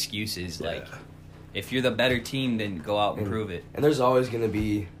no excuses. Yeah. Like, if you're the better team, then go out and prove it. And there's always going to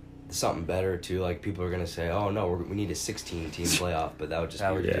be something better, too. Like, people are going to say, oh, no, we need a 16-team playoff, but that would just be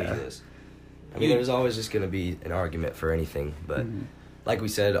ridiculous. There's always just going to be an argument for anything. But like we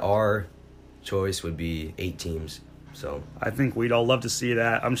said, our choice would be 8 teams. So I think we'd all love to see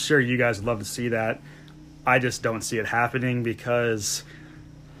that. I'm sure you guys would love to see that. I just don't see it happening because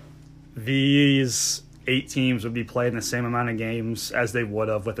these 8 teams would be playing the same amount of games as they would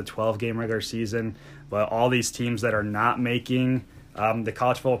have with a 12-game regular season. But all these teams that are not making the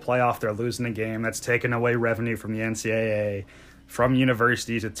college football playoff, they're losing a game. That's taking away revenue from the NCAA, from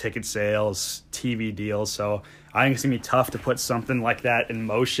universities with ticket sales, TV deals. So I think it's going to be tough to put something like that in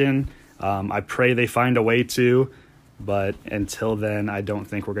motion. I pray they find a way to, but until then, I don't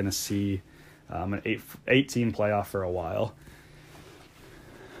think we're going to see an 8-team playoff for a while.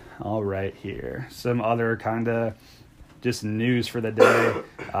 All right, here. Some other kind of just news for the day.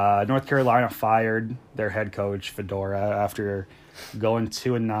 North Carolina fired their head coach, Fedora, after going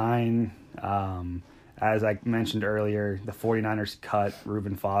 2-9. As I mentioned earlier, the 49ers cut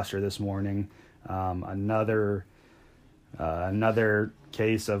Reuben Foster this morning. Another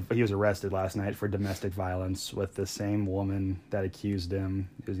case of, he was arrested last night for domestic violence with the same woman that accused him.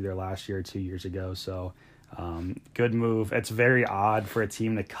 It was either last year or 2 years ago. So good move. It's very odd for a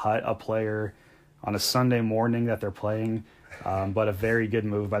team to cut a player on a Sunday morning that they're playing, but a very good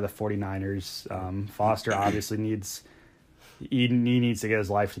move by the 49ers. Foster obviously needs to get his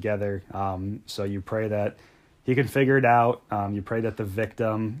life together. So you pray that he can figure it out. You pray that the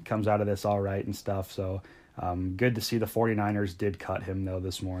victim comes out of this all right and stuff. So good to see the 49ers did cut him, though,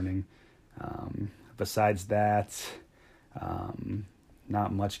 this morning. Besides that,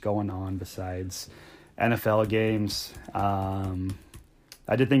 not much going on besides NFL games.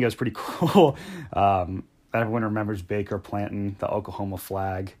 I did think it was pretty cool. Everyone remembers Baker planting the Oklahoma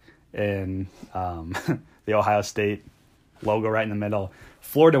flag in the Ohio State logo right in the middle.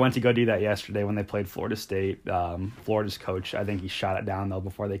 Florida went to go do that yesterday when they played Florida State. Florida's coach, I think he shot it down, though,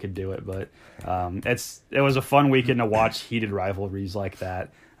 before they could do it. But it was a fun weekend to watch heated rivalries like that.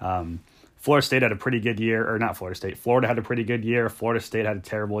 Florida State had a pretty good year, or not Florida State. Florida had a pretty good year. Florida State had a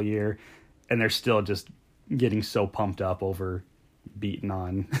terrible year. And they're still just getting so pumped up over beating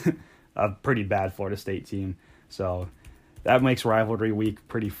on a pretty bad Florida State team. So that makes rivalry week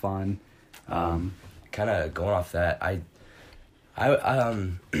pretty fun. kind of going off that, I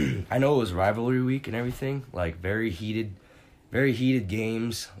I know it was rivalry week and everything, like very heated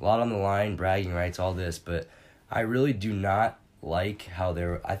games, a lot on the line, bragging rights, all this, but I really do not like how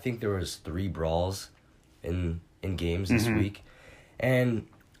I think there was 3 brawls in games this week. And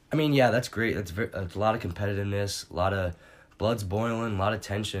I mean, yeah, that's great. That's a lot of competitiveness, a lot of blood's boiling, a lot of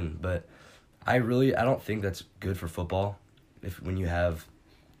tension, but I don't think that's good for football when you have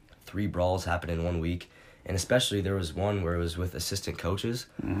 3 brawls happen in 1 week. And especially there was one where it was with assistant coaches,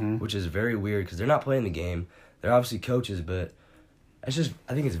 which is very weird because they're not playing the game. They're obviously coaches, but I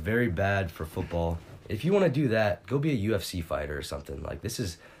think it's very bad for football. If you want to do that, go be a UFC fighter or something. Like this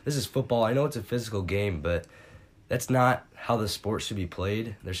is football. I know it's a physical game, but that's not how the sport should be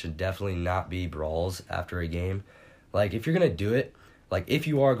played. There should definitely not be brawls after a game. Like if you're going to do it, like if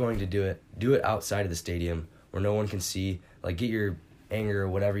you are going to do it outside of the stadium where no one can see. Like get your anger or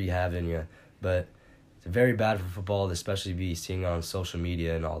whatever you have in you. But it's very bad for football, to especially be seeing on social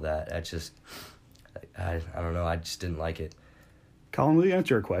media and all that. That's just, I don't know. I just didn't like it. Colin, will you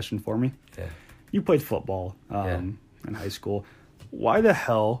answer a question for me? Yeah. You played football in high school. Why the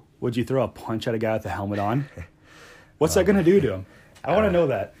hell would you throw a punch at a guy with a helmet on? What's that going to do to him? I want to know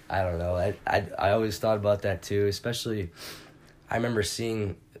that. I don't know. I always thought about that too, especially I remember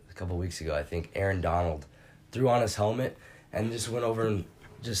seeing a couple weeks ago, I think Aaron Donald threw on his helmet and just went over and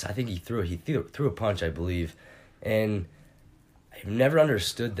I think he threw a punch, I believe. And I've never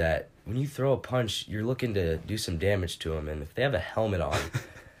understood that. When you throw a punch, you're looking to do some damage to him, and if they have a helmet on,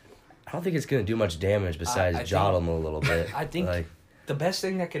 I don't think it's going to do much damage besides jot them a little bit. I think the best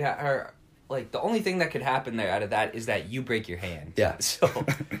thing that could the only thing that could happen there out of that is that you break your hand. Yeah. So,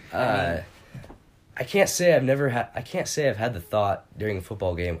 I can't say I've had the thought during a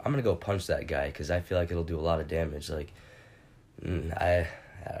football game, I'm going to go punch that guy because I feel like it'll do a lot of damage. Like, I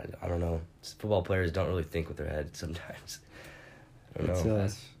don't know. Football players don't really think with their head sometimes. I don't know.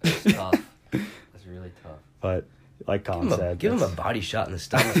 That's tough. That's really tough. But like Colin said, give him a body shot in the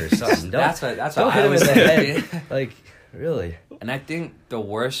stomach or something. That's what don't hit him in the head. Like, really. And I think the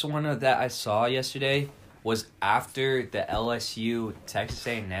worst one of that I saw yesterday was after the LSU Texas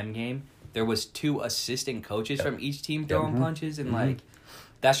A&M game. There was 2 assistant coaches from each team throwing punches, and like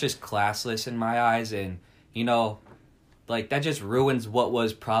that's just classless in my eyes. And like that just ruins what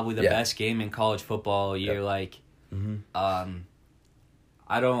was probably the best game in college football. You're like,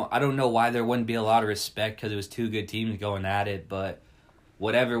 I don't know why there wouldn't be a lot of respect because it was 2 good teams going at it, but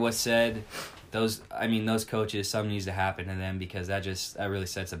whatever was said, those coaches, something needs to happen to them because that really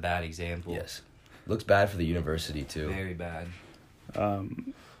sets a bad example. Yes. Looks bad for the university too. Very bad.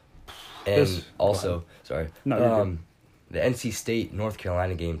 And also, sorry. No, the NC State North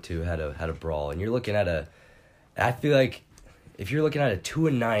Carolina game too had a brawl, and you're looking at I feel like if you're looking at a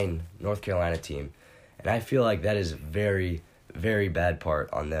 2-9 North Carolina team, and I feel like that is very, very bad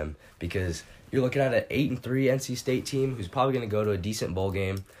part on them because you're looking at an 8-3 NC State team who's probably going to go to a decent bowl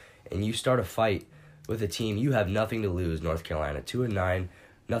game, and you start a fight with a team you have nothing to lose. North Carolina 2-9,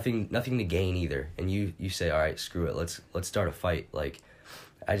 nothing to gain either, and you say, all right, screw it, let's start a fight. Like,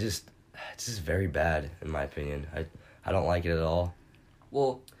 it's just very bad in my opinion. I don't like it at all.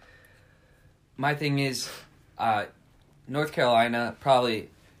 Well, my thing is, North Carolina probably.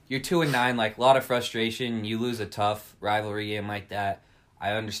 You're 2-9, like a lot of frustration. You lose a tough rivalry game like that.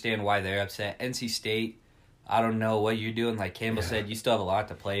 I understand why they're upset. NC State, I don't know what you're doing. Like Campbell said, you still have a lot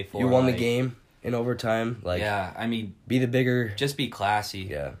to play for. You won the game in overtime. Like, yeah, I mean, be the bigger. Just be classy.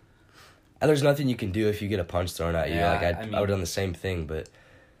 Yeah, and there's nothing you can do if you get a punch thrown at you. Yeah, like I would have done the same thing, but,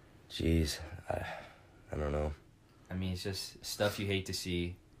 jeez, I don't know. I mean, it's just stuff you hate to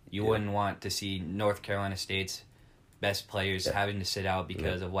see. You wouldn't want to see North Carolina State's best players having to sit out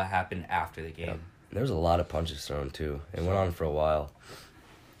because of what happened after the game. Yeah. There was a lot of punches thrown, too. It went on for a while.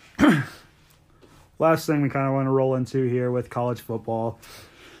 Last thing we kind of want to roll into here with college football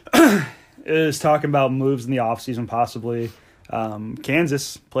is talking about moves in the offseason possibly.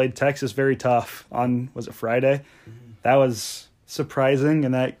 Kansas played Texas very tough on, was it Friday? That was surprising,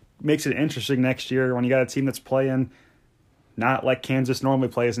 and that makes it interesting next year when you got a team that's playing not like Kansas normally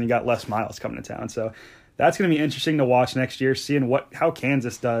plays and you got Les Miles coming to town. So that's going to be interesting to watch next year, seeing how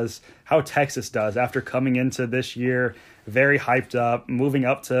Kansas does, how Texas does after coming into this year very hyped up, moving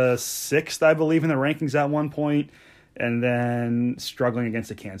up to 6th, I believe, in the rankings at one point, and then struggling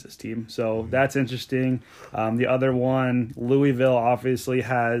against a Kansas team. So that's interesting. The other one, Louisville, obviously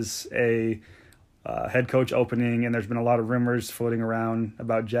has a head coach opening, and there's been a lot of rumors floating around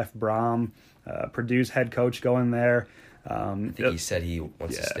about Jeff Brom, Purdue's head coach, going there. I think he said he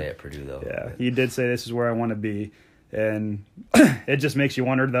wants to stay at Purdue, though. Yeah, he did say this is where I want to be. And it just makes you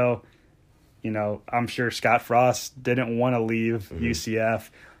wonder, though, I'm sure Scott Frost didn't want to leave UCF.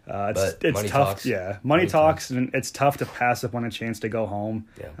 It's money tough. talks. Yeah, money talks, and it's tough to pass up on a chance to go home.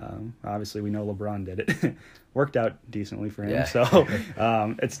 Yeah. Obviously, we know LeBron did it. Worked out decently for him. Yeah. So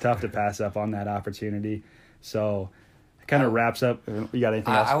it's tough to pass up on that opportunity. So it kind of wraps up. You got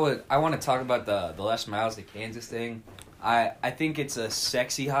anything else? I want to talk about the Les Miles to Kansas thing. I think it's a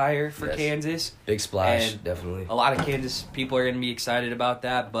sexy hire for Yes. Kansas. Big splash, And definitely. A lot of Kansas people are going to be excited about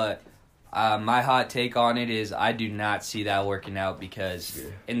that, but my hot take on it is I do not see that working out because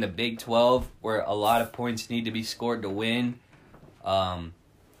in the Big 12, where a lot of points need to be scored to win,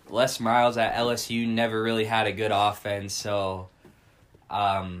 Les Miles at LSU never really had a good offense, so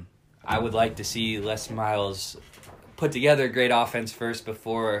I would like to see Les Miles put together a great offense first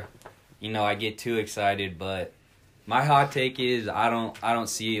before, I get too excited. But my hot take is I don't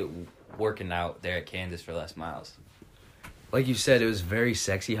see it working out there at Kansas for Les Miles. Like you said, it was a very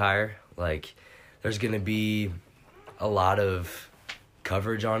sexy hire. Like, there's going to be a lot of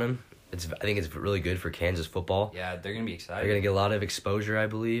coverage on him. I think it's really good for Kansas football. Yeah, they're going to be excited. They're going to get a lot of exposure, I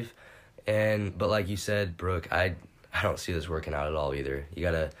believe. But like you said, Brooke, I don't see this working out at all either. You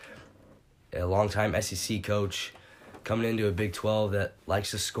got a long-time SEC coach coming into a Big 12 that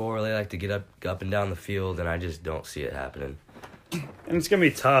likes to score. They like to get up and down the field, and I just don't see it happening. And it's going to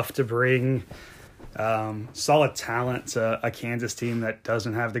be tough to bring solid talent to a Kansas team that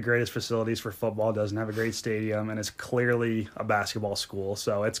doesn't have the greatest facilities for football, doesn't have a great stadium, and is clearly a basketball school.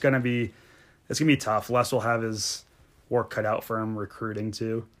 So it's going to be tough. Les will have his work cut out for him recruiting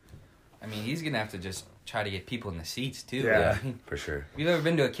too. I mean, he's going to have to just try to get people in the seats too. Yeah. For sure. If you've ever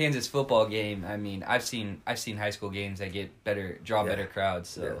been to a Kansas football game, I mean, I've seen high school games that draw better crowds.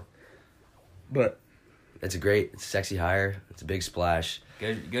 So, Yeah. But It's a great, sexy hire. It's a big splash.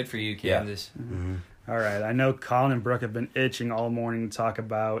 good for you, Kansas. Mm-hmm. all right, I know Colin and Brooke have been itching all morning to talk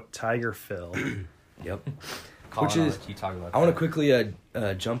about Tiger Phil. Yep. Colin, Which I'll is- let you talk about I want to that.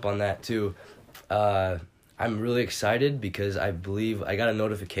 quickly jump on that too. I'm really excited because I believe I got a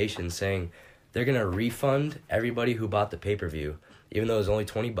notification saying they're gonna refund everybody who bought the pay-per-view, even though it was only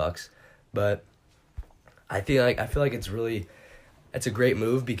 $20. But I feel like it's a great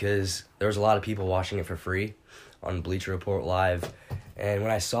move because there was a lot of people watching it for free on Bleacher Report Live, and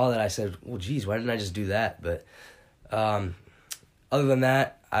when I saw that, I said, "Well, geez, why didn't I just do that?" But other than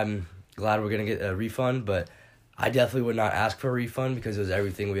that, I'm glad we're gonna get a refund, but I definitely would not ask for a refund because it was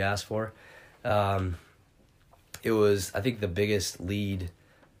everything we asked for. It was, I think the biggest lead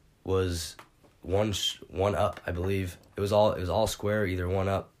was one up, I believe. It was all square, either one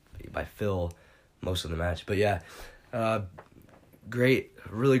up by Phil most of the match. But yeah,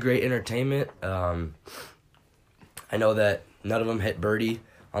 really great entertainment. I know that none of them hit birdie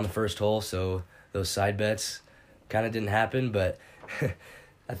on the first hole, so those side bets kind of didn't happen, but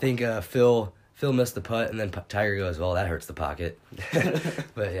I think Phil missed the putt, and then Tiger goes, well, that hurts the pocket.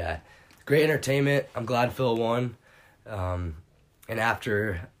 But yeah, great entertainment. I'm glad Phil won. And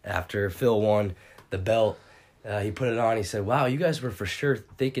after Phil won the belt, he put it on. He said, wow, you guys were for sure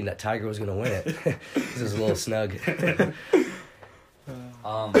thinking that Tiger was going to win it. This is a little snug.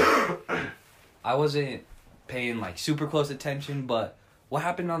 I wasn't paying like super close attention, but what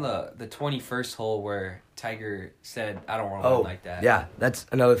happened on the 21st hole where Tiger said, I don't want to win like that? Yeah, that's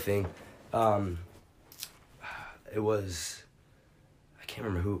another thing. It was, I can't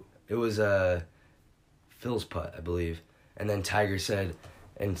remember who. It was Phil's putt, I believe. And then Tiger said,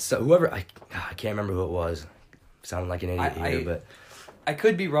 and so whoever, I can't remember who it was. Sounded like an idiot here, but. I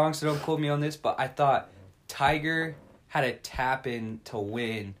could be wrong, so don't quote me on this, but I thought Tiger had a tap in to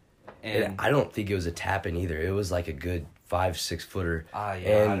win. And I don't think it was a tap in either. It was like a good 5-6 footer. Yeah,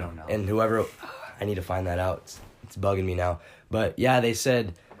 and, I don't know. And whoever, I need to find that out. It's bugging me now. But yeah, they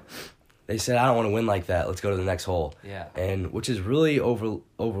said I don't want to win like that. Let's go to the next hole. Yeah. And which is really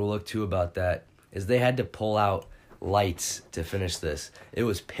overlooked too about that is they had to pull out lights to finish this. It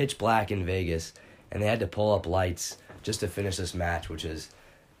was pitch black in Vegas, and they had to pull up lights just to finish this match, which is,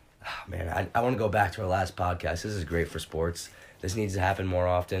 man, I want to go back to our last podcast. This is great for sports. This needs to happen more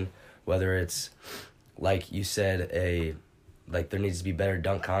often. Whether it's, like you said, there needs to be better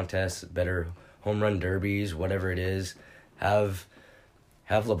dunk contests, better home run derbies, whatever it is. Have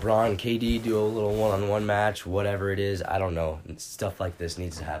LeBron, KD do a little one-on-one match, whatever it is. I don't know. Stuff like this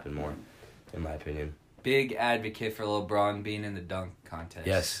needs to happen more, in my opinion. Big advocate for LeBron being in the dunk contest.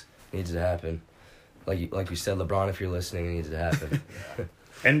 Yes, needs to happen. Like you said, LeBron, if you're listening, it needs to happen.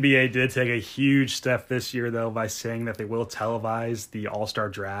 NBA did take a huge step this year, though, by saying that they will televise the All-Star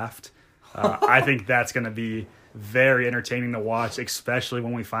Draft. I think that's going to be very entertaining to watch, especially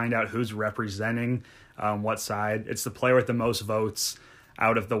when we find out who's representing what side. It's the player with the most votes.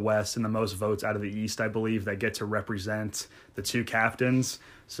 out of the West and the most votes out of the East, I believe, that get to represent the two captains.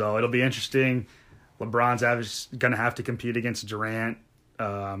 So it'll be interesting. LeBron's going to have to compete against Durant,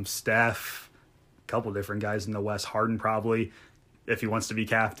 Steph, a couple different guys in the West, Harden probably, if he wants to be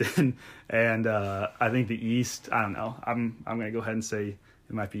captain. And I think the East, I don't know. I'm going to go ahead and say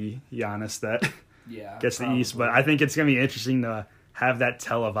it might be Giannis that gets the East. But I think it's going to be interesting to have that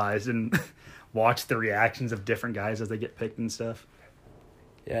televised and watch the reactions of different guys as they get picked and stuff.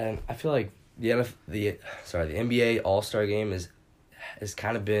 Yeah, and I feel like the NBA All-Star Game has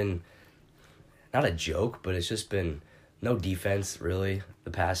kind of been not a joke, but it's just been no defense really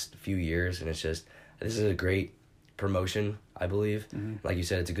the past few years, and this is a great promotion, I believe. Mm-hmm. Like you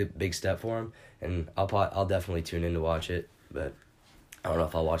said, it's a good big step for him, and I'll definitely tune in to watch it, but I don't know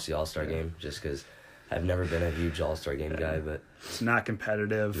if I'll watch the All-Star Game just because I've never been a huge All-Star Game guy. But it's not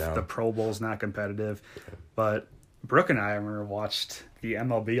competitive. No. The Pro Bowl's not competitive, but Brooke and I remember watched the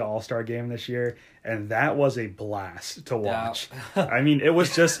MLB All-Star Game this year, and that was a blast to watch. Yeah. I mean, it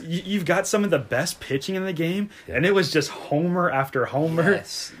was just, you've got some of the best pitching in the game, and it was just homer after homer.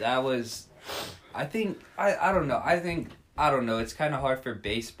 Yes, that was, I think, I don't know. I don't know. It's kind of hard for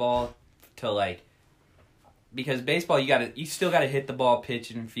baseball to, because baseball, you still got to hit the ball,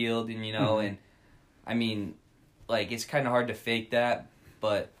 pitch and field, and, and, I mean, it's kind of hard to fake that,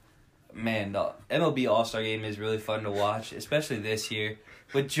 but man, the MLB All-Star Game is really fun to watch, especially this year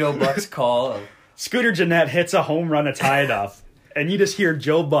with Joe Buck's call. Scooter Gennett hits a home run to tie it up, and you just hear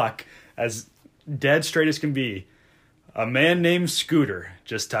Joe Buck, as dead straight as can be, a man named Scooter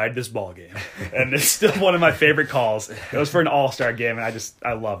just tied this ball game. And it's still one of my favorite calls. It was for an All-Star game, and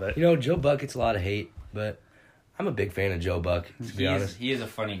I love it. Joe Buck gets a lot of hate, but I'm a big fan of Joe Buck, to be honest. He is a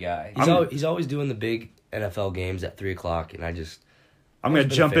funny guy. He's always doing the big NFL games at 3 o'clock, and I'm going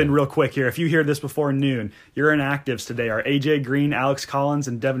to jump in real quick here. If you hear this before noon, your inactives today are AJ Green, Alex Collins,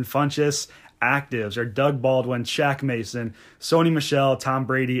 and Devin Funchess. Actives are Doug Baldwin, Shaq Mason, Sony Michel, Tom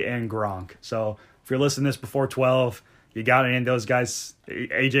Brady, and Gronk. So if you're listening to this before 12, you got any of those guys,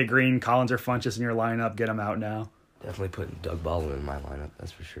 AJ Green, Collins, or Funchess in your lineup, get them out now. Definitely putting Doug Baldwin in my lineup,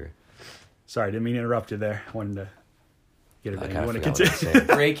 that's for sure. Sorry, didn't mean to interrupt you there. I wanted to get it. You want to continue?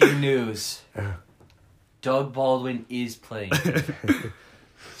 Breaking news. Doug Baldwin is playing.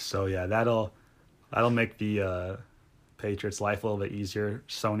 So yeah, that'll make the Patriots' life a little bit easier.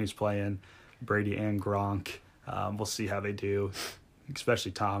 Sony's playing, Brady and Gronk. We'll see how they do,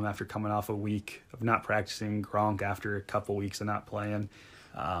 especially Tom after coming off a week of not practicing. Gronk after a couple weeks of not playing.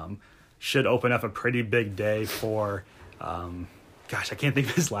 Should open up a pretty big day for. Gosh, I can't think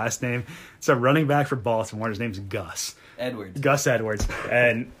of his last name. It's a running back for Baltimore. His name's Gus Edwards.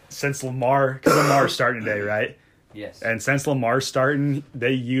 And since Lamar's starting today, right? Yes. And since Lamar's starting,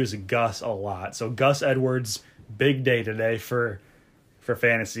 they use Gus a lot. So Gus Edwards, big day today for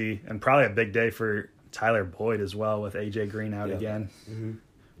fantasy, and probably a big day for Tyler Boyd as well with AJ Green out again. Mm-hmm.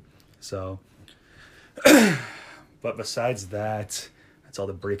 So, but besides that, that's all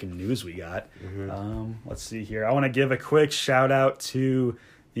the breaking news we got. Mm-hmm. Let's see here. I want to give a quick shout out to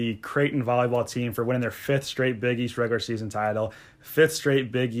the Creighton volleyball team for winning their 5th straight Big East regular season title, 5th straight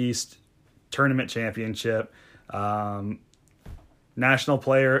Big East tournament championship, national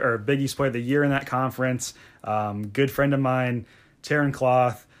player or Big East player of the year in that conference. Good friend of mine, Taryn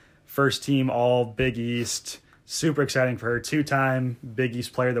Cloth, first team all Big East. Super exciting for her. 2-time Big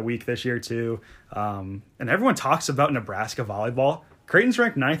East player of the week this year too. And everyone talks about Nebraska volleyball. Creighton's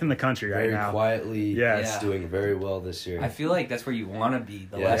ranked 9th in the country right now. Very quietly, it's doing very well this year. I feel like that's where you want to be.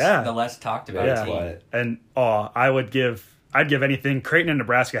 The less talked about team. Quiet. And I'd give anything. Creighton and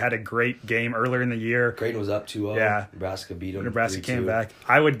Nebraska had a great game earlier in the year. Creighton was up 2-0. Yeah. Nebraska beat them. Nebraska 3-2. came back.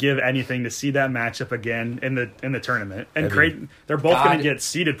 I would give anything to see that matchup again in the tournament. And Creighton, they're both going to get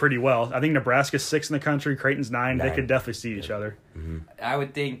seeded pretty well. I think Nebraska's 6th in the country. Creighton's 9. They could definitely seed each other. Mm-hmm. I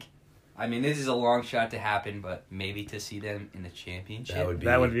would think. I mean, this is a long shot to happen, but maybe to see them in the championship.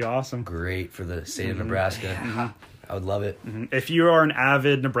 That would be awesome. Great for the state of Nebraska. Yeah. I would love it. Mm-hmm. If you are an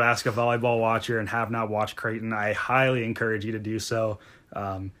avid Nebraska volleyball watcher and have not watched Creighton, I highly encourage you to do so.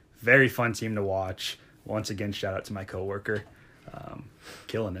 Very fun team to watch. Once again, shout out to my coworker.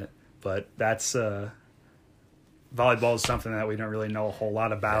 Killing it. But that's volleyball is something that we don't really know a whole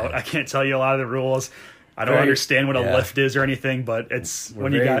lot about. I can't tell you a lot of the rules. I don't understand what a lift is or anything, but we're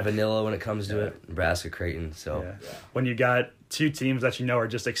when you got vanilla when it comes to it. Nebraska, Creighton. So when you got 2 teams that are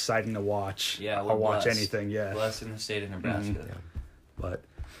just exciting to watch, I'll watch anything. Yeah, blessed in the state of Nebraska. Mm-hmm. But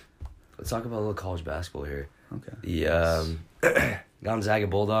let's talk about a little college basketball here. Okay. The Gonzaga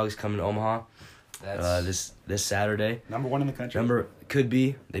Bulldogs coming to Omaha. This Saturday. Number 1 in the country. Could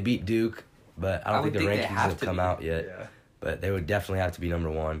be. They beat Duke, but I don't think the rankings have come out yet. Yeah. but they would definitely have to be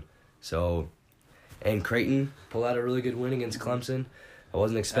number one. So, and Creighton pulled out a really good win against Clemson. I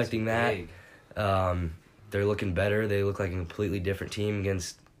wasn't expecting that. Big. They're looking better. They look like a completely different team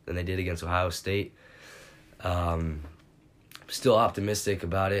than they did against Ohio State. Still optimistic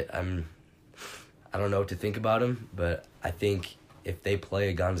about it. I don't know what to think about them, but I think if they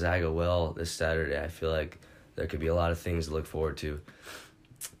play Gonzaga well this Saturday, I feel like there could be a lot of things to look forward to.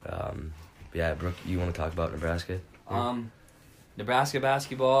 Yeah, Brooke, you want to talk about Nebraska? Nebraska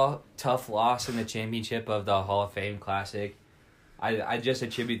basketball, tough loss in the championship of the Hall of Fame Classic. I just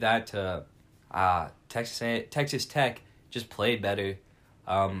attribute that to Texas Tech just played better.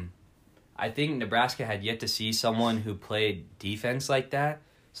 I think Nebraska had yet to see someone who played defense like that,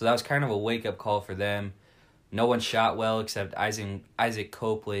 so that was kind of a wake-up call for them. No one shot well except Isaac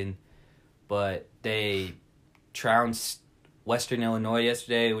Copeland, but they trounced Western Illinois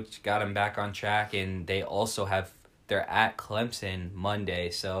yesterday, which got them back on track, and they're at Clemson Monday,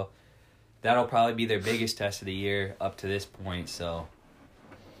 so that'll probably be their biggest test of the year up to this point. So,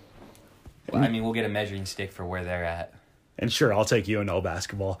 I mean, we'll get a measuring stick for where they're at. And sure, I'll take UNO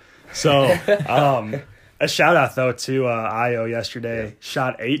basketball. So, a shout out though to Io yesterday. Yeah.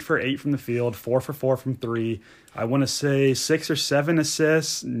 Shot 8 for 8 from the field, 4 for 4 from 3. I want to say 6 or 7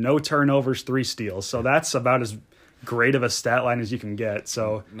 assists, no turnovers, 3 steals. So that's about as great of a stat line as you can get.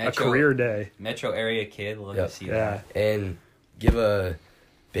 So a career day. Metro area kid, love to see that. And give a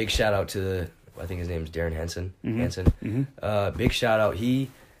big shout out to I think his name's Darren Henson. Big shout out.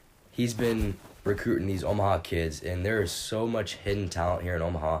 He's been recruiting these Omaha kids, and there is so much hidden talent here in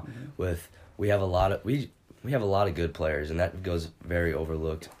Omaha. We have a lot of good players, and that goes very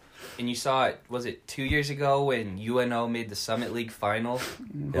overlooked. And you saw it, was it 2 years ago when UNO made the Summit League final?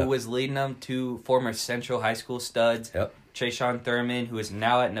 Who was leading them? 2 former Central High School studs. Yep. Trayshawn Thurman, who is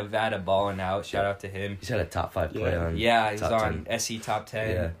now at Nevada balling out. Shout out to him. He's had a top 5 play on. Yeah, he's on 10. SC top 10.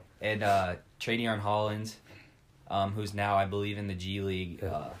 Yeah. And Tradeon Hollins, who's now, I believe, in the G League.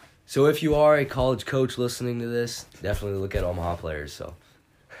 Yeah. So if you are a college coach listening to this, definitely look at Omaha players. So.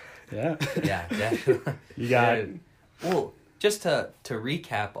 Yeah. Yeah, definitely. You got. Well, just to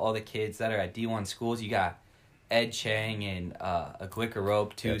recap all the kids that are at D1 schools, you got Ed Chang and Aguica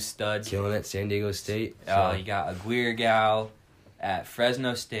Rope, 2 studs. Killing it, San Diego State. So. You got Aguirre Gal at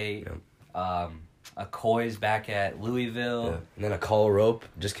Fresno State. Acoy's back at Louisville. Yeah. And then Akal Rope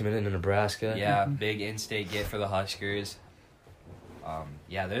just committed to Nebraska. Yeah, big in-state get for the Huskers.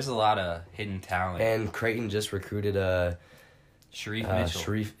 There's a lot of hidden talent. And Creighton just recruited Sharif Mitchell.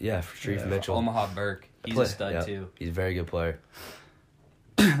 Sharif Mitchell. Omaha Burke. He's a stud, too. He's a very good player.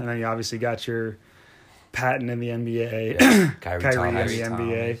 And then you obviously got your Patton in the NBA. Kyrie Thomas. in the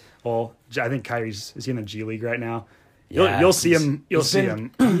NBA. Well, I think Kyrie's is he in the G League right now? Yeah, you'll see him. You'll see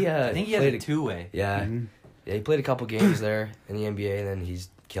him. I think he has a 2-way. Yeah. Mm-hmm. Yeah, he played a couple games there in the NBA, and then he's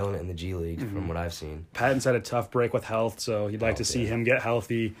killing it in the G League from what I've seen. Patton's had a tough break with health, so you'd like to see him get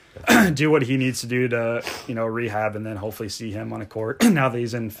healthy, do what he needs to do to, rehab, and then hopefully see him on a court now that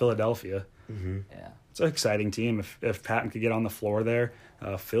he's in Philadelphia. Mm-hmm. Yeah. It's an exciting team. If Patton could get on the floor there,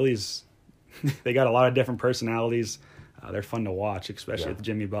 Phillies, they got a lot of different personalities. They're fun to watch, especially with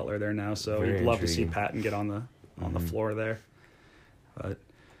Jimmy Butler there now. So we'd love to see Patton get on the floor there. But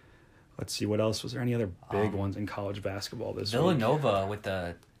let's see, what else? Was there any other big ones in college basketball this week? Villanova with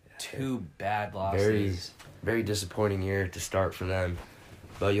the 2 bad losses. Very, very disappointing year to start for them.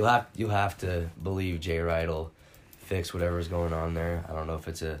 But you'll have to believe Jay Wright will fix whatever's going on there. I don't know if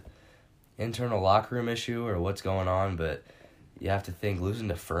it's a internal locker room issue or what's going on, but you have to think losing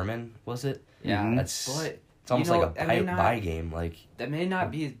to Furman, was it? Yeah, it's almost like a bye game. Like that may not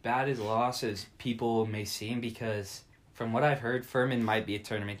be as bad as loss as people may seem, because from what I've heard, Furman might be a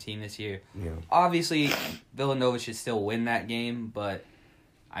tournament team this year. Yeah. Obviously, Villanova should still win that game, but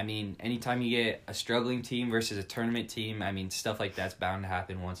I mean, anytime you get a struggling team versus a tournament team, I mean, stuff like that's bound to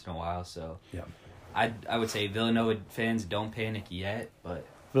happen once in a while. So, yeah, I would say Villanova fans, don't panic yet, but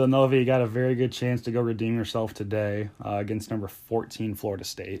Villanova, you got a very good chance to go redeem yourself today against number 14 Florida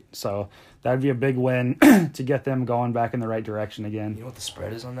State. So that'd be a big win to get them going back in the right direction again. You know what the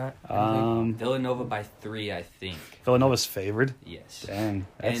spread is on that? Villanova by 3, I think. Villanova's favored? Yes. Dang.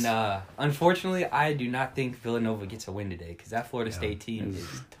 And unfortunately, I do not think Villanova gets a win today, because that Florida State team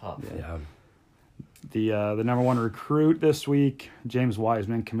is tough. Yeah. The number 1 recruit this week, James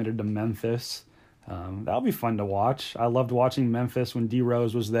Wiseman, committed to Memphis. That'll be fun to watch. I loved watching Memphis when D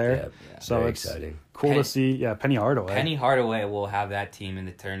Rose was there. Yeah, so very it's exciting. Cool to see. Yeah, Penny Hardaway. Penny Hardaway will have that team in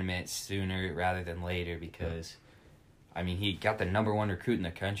the tournament sooner rather than later, because, I mean, he got the number 1 recruit in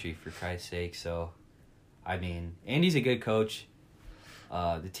the country, for Christ's sake. So, I mean, Andy's a good coach.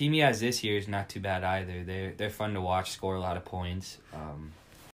 The team he has this year is not too bad either. They're fun to watch, score a lot of points.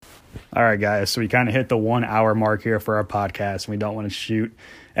 All right, guys. So we kind of hit the 1 hour mark here for our podcast, and we don't want to shoot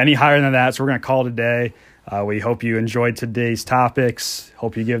any higher than that. So we're going to call it a day. We hope you enjoyed today's topics.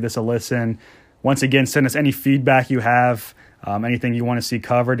 Hope you give this a listen. Once again, send us any feedback you have, anything you want to see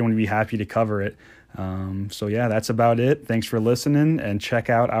covered, and we'd be happy to cover it. So yeah, that's about it. Thanks for listening, and check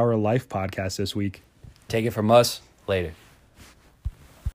out our Life podcast this week. Take it from us. Later.